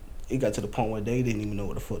 it got to the point where they didn't even know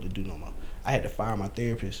what the fuck to do no more. I had to fire my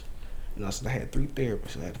therapist. You know, so I had 3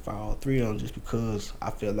 therapists. I had to fire all 3 of them just because I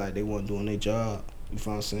felt like they weren't doing their job. You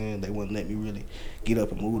feel what I'm saying? They wouldn't let me really get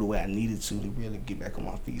up and move the way I needed to really get back on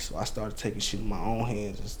my feet. So I started taking shit in my own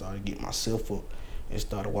hands and started getting myself up and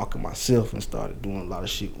started walking myself and started doing a lot of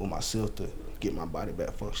shit with myself to get my body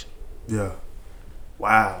back functioning. Yeah.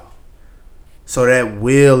 Wow. So that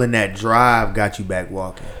will and that drive got you back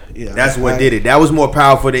walking. Yeah, that's what did it. That was more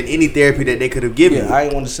powerful than any therapy that they could have given you. I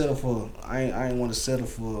ain't want to settle for. I ain't want to settle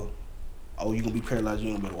for. Oh, you gonna be paralyzed?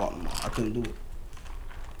 You ain't gonna be able to walk no more. I couldn't do it.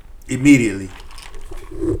 Immediately.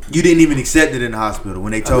 You didn't even accept it in the hospital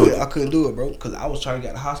when they told you. I couldn't do it, bro, because I was trying to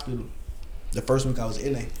get out of the hospital. The first week I was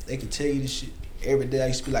in there, they could tell you this shit every day. I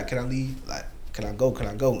used to be like, "Can I leave? Like, can I go? Can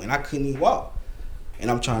I go?" And I couldn't even walk. And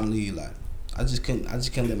I'm trying to leave. Like, I just couldn't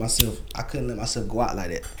let myself. I couldn't let myself go out like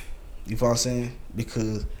that. You feel what I'm saying?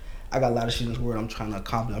 Because I got a lot of shit in this world I'm trying to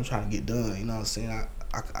accomplish. I'm trying to get done. You know what I'm saying?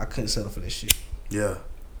 I couldn't settle for this shit. Yeah.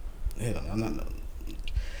 Hell, I'm not.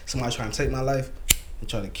 Somebody trying to take my life and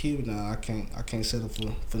try to kill me. Nah, I can't settle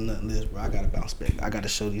for nothing less, bro. I gotta bounce back. I gotta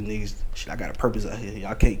show these niggas shit. I got a purpose out here.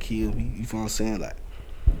 Y'all can't kill me. You feel what I'm saying? Like,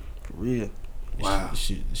 for real. Wow. This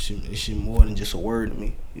shit more than just a word to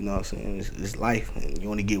me. You know what I'm saying? It's life, and you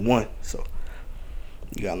only get one. So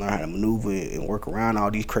you gotta learn how to maneuver and work around all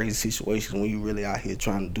these crazy situations when you really out here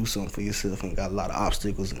trying to do something for yourself and got a lot of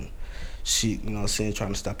obstacles and shit. You know what I'm saying?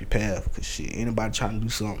 Trying to stop your path. Cause shit, anybody trying to do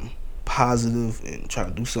something positive and trying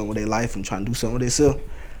to do something with their life and trying to do something with themselves,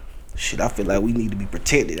 shit, I feel like we need to be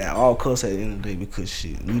protected at all costs at the end of the day, because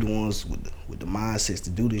shit, we the ones with the mindsets to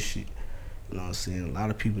do this shit. You know what I'm saying? A lot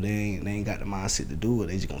of people, they ain't got the mindset to do it.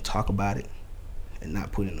 They just gonna talk about it and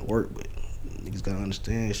not put in the work. But niggas gotta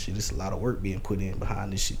understand, shit, it's a lot of work being put in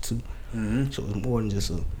behind this shit too. Mm-hmm. So it's more than just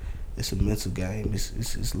a mental game.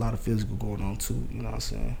 It's a lot of physical going on too. You know what I'm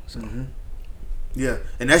saying? So. Mm-hmm. Yeah,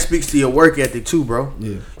 and that speaks to your work ethic too, bro.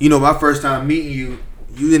 Yeah. You know, my first time meeting you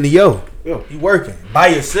in the yo. Yeah. You working by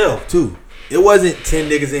yourself too. It wasn't 10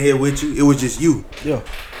 niggas in here with you. It was just you. Yeah.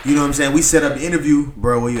 You know what I'm saying? We set up the interview,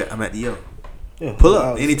 bro. Where you at? I'm at the yo. Yeah. Pull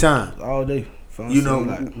up anytime. All day. You know,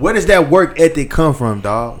 where does that work ethic come from,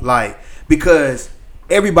 dog? Like, because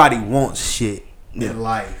everybody wants shit in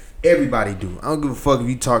life. Everybody do. I don't give a fuck if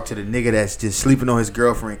you talk to the nigga that's just sleeping on his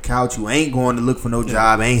girlfriend couch, who ain't going to look for no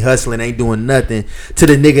job, ain't hustling, ain't doing nothing, to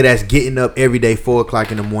the nigga that's getting up every day 4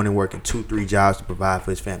 o'clock in the morning working 2-3 jobs to provide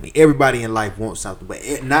for his family. Everybody in life wants something,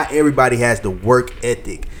 but not everybody has the work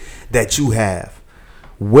ethic that you have.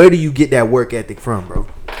 Where do you get that work ethic from, bro?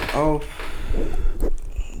 Oh,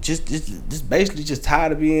 just basically just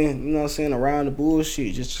tired of being, you know what I'm saying, around the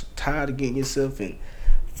bullshit. Just tired of getting yourself in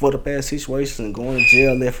fucked up ass situations and going to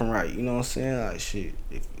jail left and right. You know what I'm saying? Like, shit.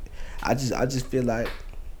 I just feel like,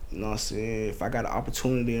 you know what I'm saying, if I got an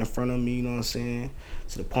opportunity in front of me, you know what I'm saying,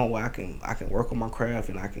 to the point where I can work on my craft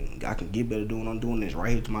and I can get better doing what I'm doing, that's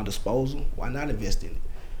right here to my disposal, why not invest in it?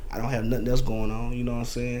 I don't have nothing else going on, you know what I'm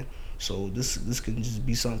saying? So this can just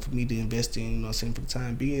be something for me to invest in, you know what I'm saying, for the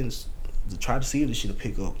time being. try to see if this shit'll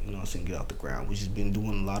pick up, you know what I'm saying, get off the ground, which has been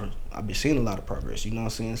doing I've been seeing a lot of progress, you know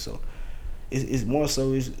what I'm saying? So it's more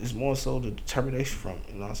so the determination from it,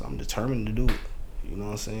 you know what I'm saying? I'm determined to do it, you know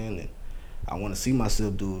what I'm saying? And I want to see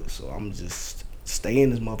myself do it, so I'm just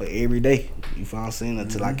staying this motherfucker every day, you feel what I'm saying,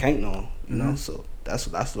 until I can't no, you know? So that's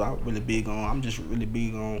what I'm really big on. I'm just really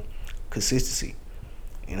big on consistency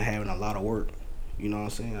and having a lot of work. You know what I'm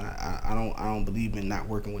saying? I don't believe in not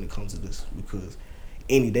working when it comes to this, because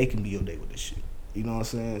any day can be your day with this shit. You know what I'm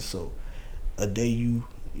saying? So a day you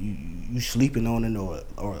sleeping on it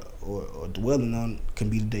or dwelling on it can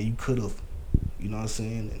be the day you could have. You know what I'm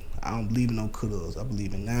saying? And I don't believe in no could haves. I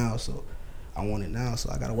believe in now. So I want it now.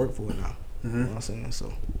 So I gotta work for it now. You know what I'm saying?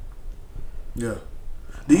 So yeah.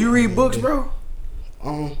 Do you read books, bro?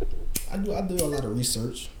 I do a lot of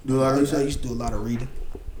research. I used to do a lot of reading.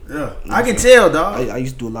 Yeah, I can tell, dog. I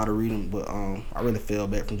used to do a lot of reading, but I really fell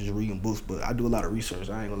back from just reading books. But I do a lot of research.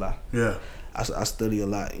 I ain't gonna lie. Yeah, I study a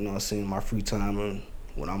lot. You know what I'm saying? My free time and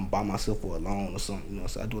when I'm by myself or alone or something. You know,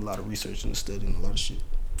 so I do a lot of research and studying a lot of shit.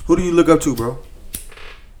 Who do you look up to, bro?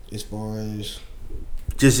 As far as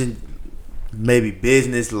just in maybe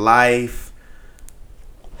business, life,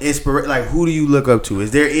 like who do you look up to?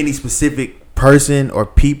 Is there any specific person or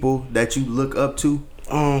people that you look up to?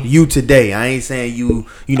 You today. I ain't saying you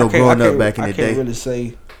know, growing up back in the day. I can't really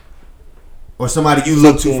say. Or somebody you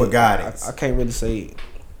look to for guidance. I can't really say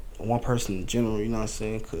one person in general, you know what I'm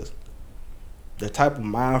saying? Because the type of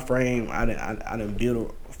mind frame I done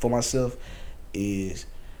build for myself is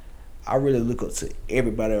I really look up to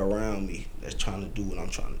everybody around me that's trying to do what I'm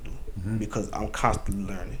trying to do. Because I'm constantly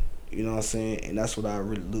learning. You know what I'm saying? And that's what I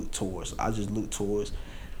really look towards. I just look towards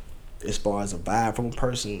as far as a vibe from a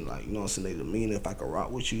person, like, you know what I'm saying, their demeanor, if I can rock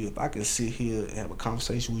with you, if I can sit here and have a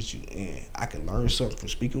conversation with you and I can learn something from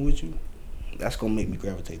speaking with you, that's going to make me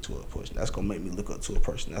gravitate to a person. That's going to make me look up to a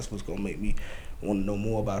person. That's what's going to make me want to know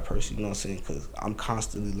more about a person, you know what I'm saying, because I'm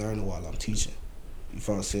constantly learning while I'm teaching. You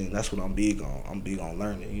feel what I'm saying? That's what I'm big on. I'm big on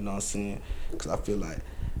learning, you know what I'm saying, because I feel like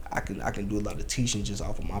I can do a lot of teaching just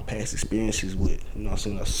off of my past experiences with, you know what I'm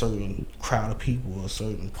saying, a certain crowd of people or a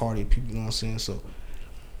certain party of people, you know what I'm saying, so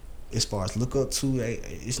as far as look up to,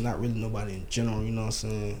 it's not really nobody in general, you know what I'm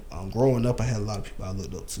saying. Growing up, I had a lot of people I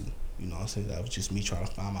looked up to, you know what I'm saying. That was just me trying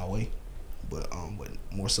to find my way. But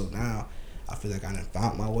more so now, I feel like I done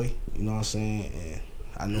found my way, you know what I'm saying. And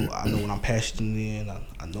I know what I'm passionate in.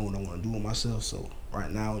 I know what I want to do with myself. So right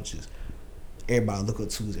now, it's just everybody I look up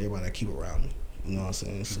to is everybody I keep around me, you know what I'm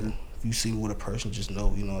saying. So if you see me with a person, just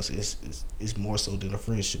know, you know what I'm saying. It's more so than a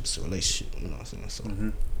friendship, it's a relationship, you know what I'm saying.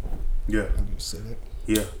 So yeah, I can say that.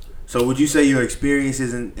 Yeah. So would you say your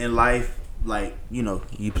experiences in life, like, you know,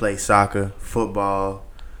 you play soccer, football,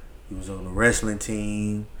 you was on the wrestling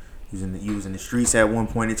team, you was in the streets at one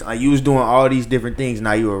point in time, you was doing all these different things,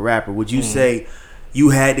 now you're a rapper. Would you say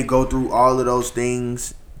you had to go through all of those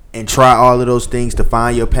things and try all of those things to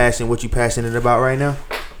find your passion, what you passionate about right now?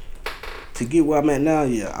 To get where I'm at now,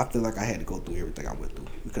 yeah, I feel like I had to go through everything I went through,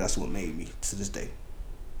 because that's what made me to this day.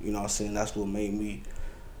 You know what I'm saying? That's what made me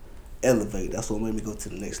elevate. That's what made me go to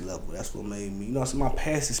the next level. That's what made me, you know, so my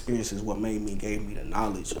past experience is what made me, gave me the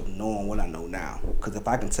knowledge of knowing what I know now. Because if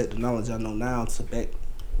I can take the knowledge I know now to back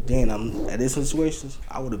then, I'm at this situations,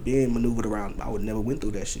 I would have been maneuvered around. I would never went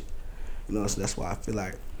through that shit. You know, so that's why I feel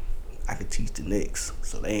like I could teach the next,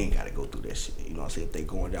 so they ain't got to go through that shit. You know what I'm saying? If they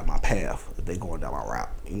going down my path, if they going down my route,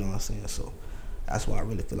 you know what I'm saying? So that's why I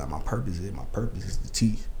really feel like my purpose is to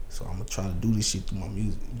teach. So I'm gonna try to do this shit through my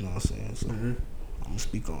music. You know what I'm saying? So I'm gonna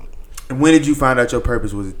speak on it. And when did you find out your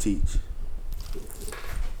purpose was to teach?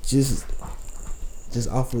 Just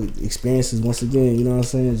off of experiences, once again, you know what I'm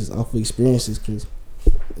saying? Just off of experiences, because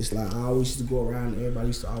it's like I always used to go around and everybody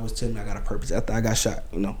used to always tell me I got a purpose. After I got shot,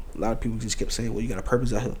 you know, a lot of people just kept saying, well, you got a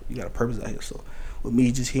purpose out here. You got a purpose out here. So with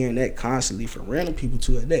me just hearing that constantly from random people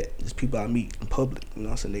too, at that, just people I meet in public, you know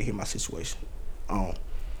what I'm saying? They hear my situation.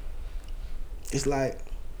 It's like,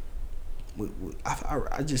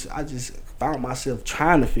 I just found myself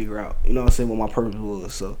trying to figure out, you know what I'm saying, what my purpose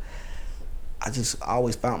was. So I just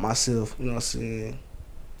always found myself, you know what I'm saying,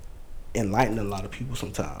 enlightening a lot of people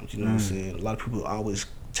sometimes, you know what I'm saying. A lot of people always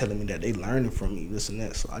telling me that they learning from me, this and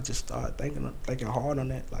that. So I just started thinking hard on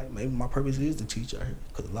that. Like, maybe my purpose is to teach out here,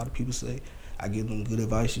 because a lot of people say I give them good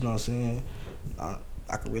advice, you know what I'm saying.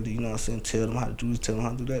 I can really, you know what I'm saying, tell them how to do this, tell them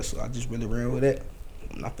how to do that. So I just really ran with that.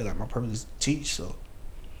 And I feel like my purpose is to teach, so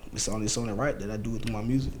it's only right that I do it through my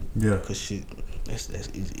music. Yeah. Because shit,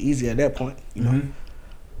 it's easy at that point, you know?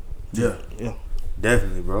 Yeah. Yeah.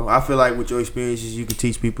 Definitely, bro. I feel like with your experiences, you can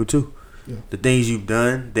teach people too. Yeah. The things you've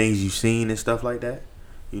done, things you've seen and stuff like that.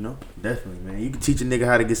 You know, definitely, man. You can teach a nigga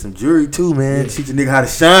how to get some jewelry too, man. Teach a nigga how to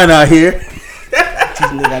shine out here. Teach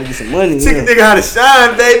a nigga how to get some money. Teach a nigga how to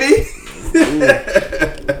shine, baby.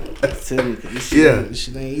 Tell me, this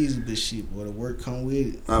shit ain't easy, but shit, boy, the work come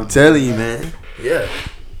with it. I'm telling you, man. Yeah.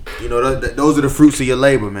 You know, those are the fruits of your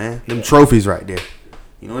labor, man. Them trophies right there.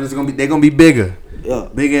 You know, they're gonna be bigger. Yeah.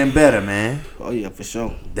 Bigger and better, man. Oh yeah, for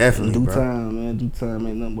sure. Definitely, Due bro. time, man. Due time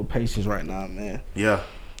ain't nothing but patience right now, man. Yeah.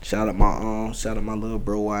 Shout out my little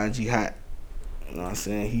bro YG Hot. You know what I'm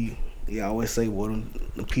saying? He always say, well,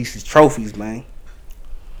 them pieces trophies, man.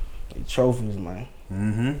 They trophies, man.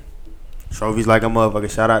 Mm-hmm. Trophies like a motherfucker.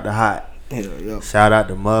 Shout out to Hot. Yeah. Shout out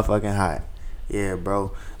to motherfucking Hot. Yeah,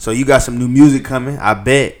 bro. So you got some new music coming, I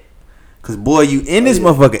bet. Cause boy, you in this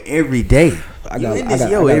motherfucker every day. I got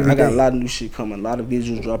a lot of new shit coming. A lot of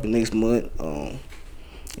visuals dropping next month. In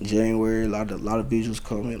January, a lot of visuals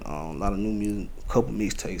coming. A lot of new music. Couple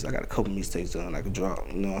mixtapes. I got a couple mixtapes done I could drop.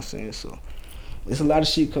 You know what I'm saying? So it's a lot of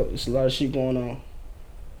shit. It's a lot of shit going on.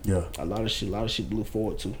 Yeah. A lot of shit to look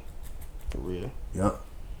forward to. For real. Yup.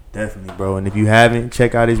 Definitely, bro. And if you haven't,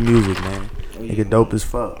 check out his music, man. Nigga dope as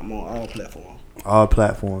fuck. I'm on all platforms. All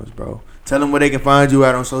platforms, bro. Tell them where they can find you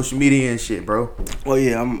out on social media and shit, bro. Oh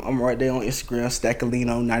yeah, I'm right there on Instagram,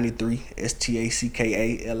 Stackalino93,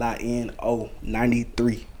 STACKALINO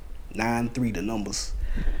 93, 93 the numbers.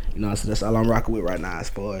 You know, so that's all I'm rocking with right now as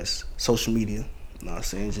far as social media. You know what I'm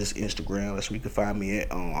saying? Just Instagram. That's where you can find me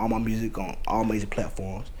at. All my music on all major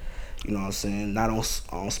platforms. You know what I'm saying? Not on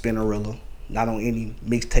Spinnerella. Not on any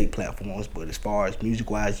mixtape platforms, but as far as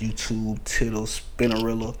music-wise, YouTube, Tidal,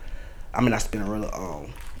 Spinnerella. I mean, not Spinnerella.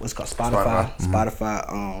 What's it called? Spotify.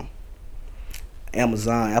 Spotify.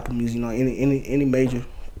 Amazon, Apple Music. You know, any major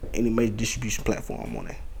distribution platform I'm on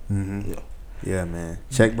there. Mm-hmm. Yeah, man.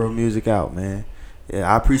 Check bro music out, man.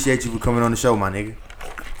 Yeah, I appreciate you for coming on the show, my nigga.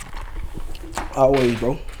 Always,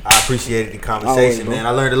 bro. I appreciated the conversation, Always, man.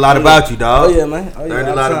 I learned a lot about you, dog. Oh yeah, man. Learned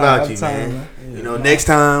a lot about you, man. Yeah. You know, next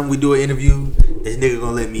time we do an interview, this nigga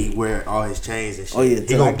gonna let me wear all his chains and shit. Oh yeah,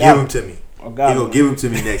 he gonna give them to me. He gonna give them to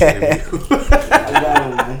me next interview. I got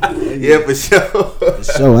him, man. Yeah, for sure. For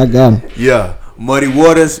sure, I got him. Yeah. Muddy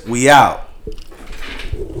Waters, we out.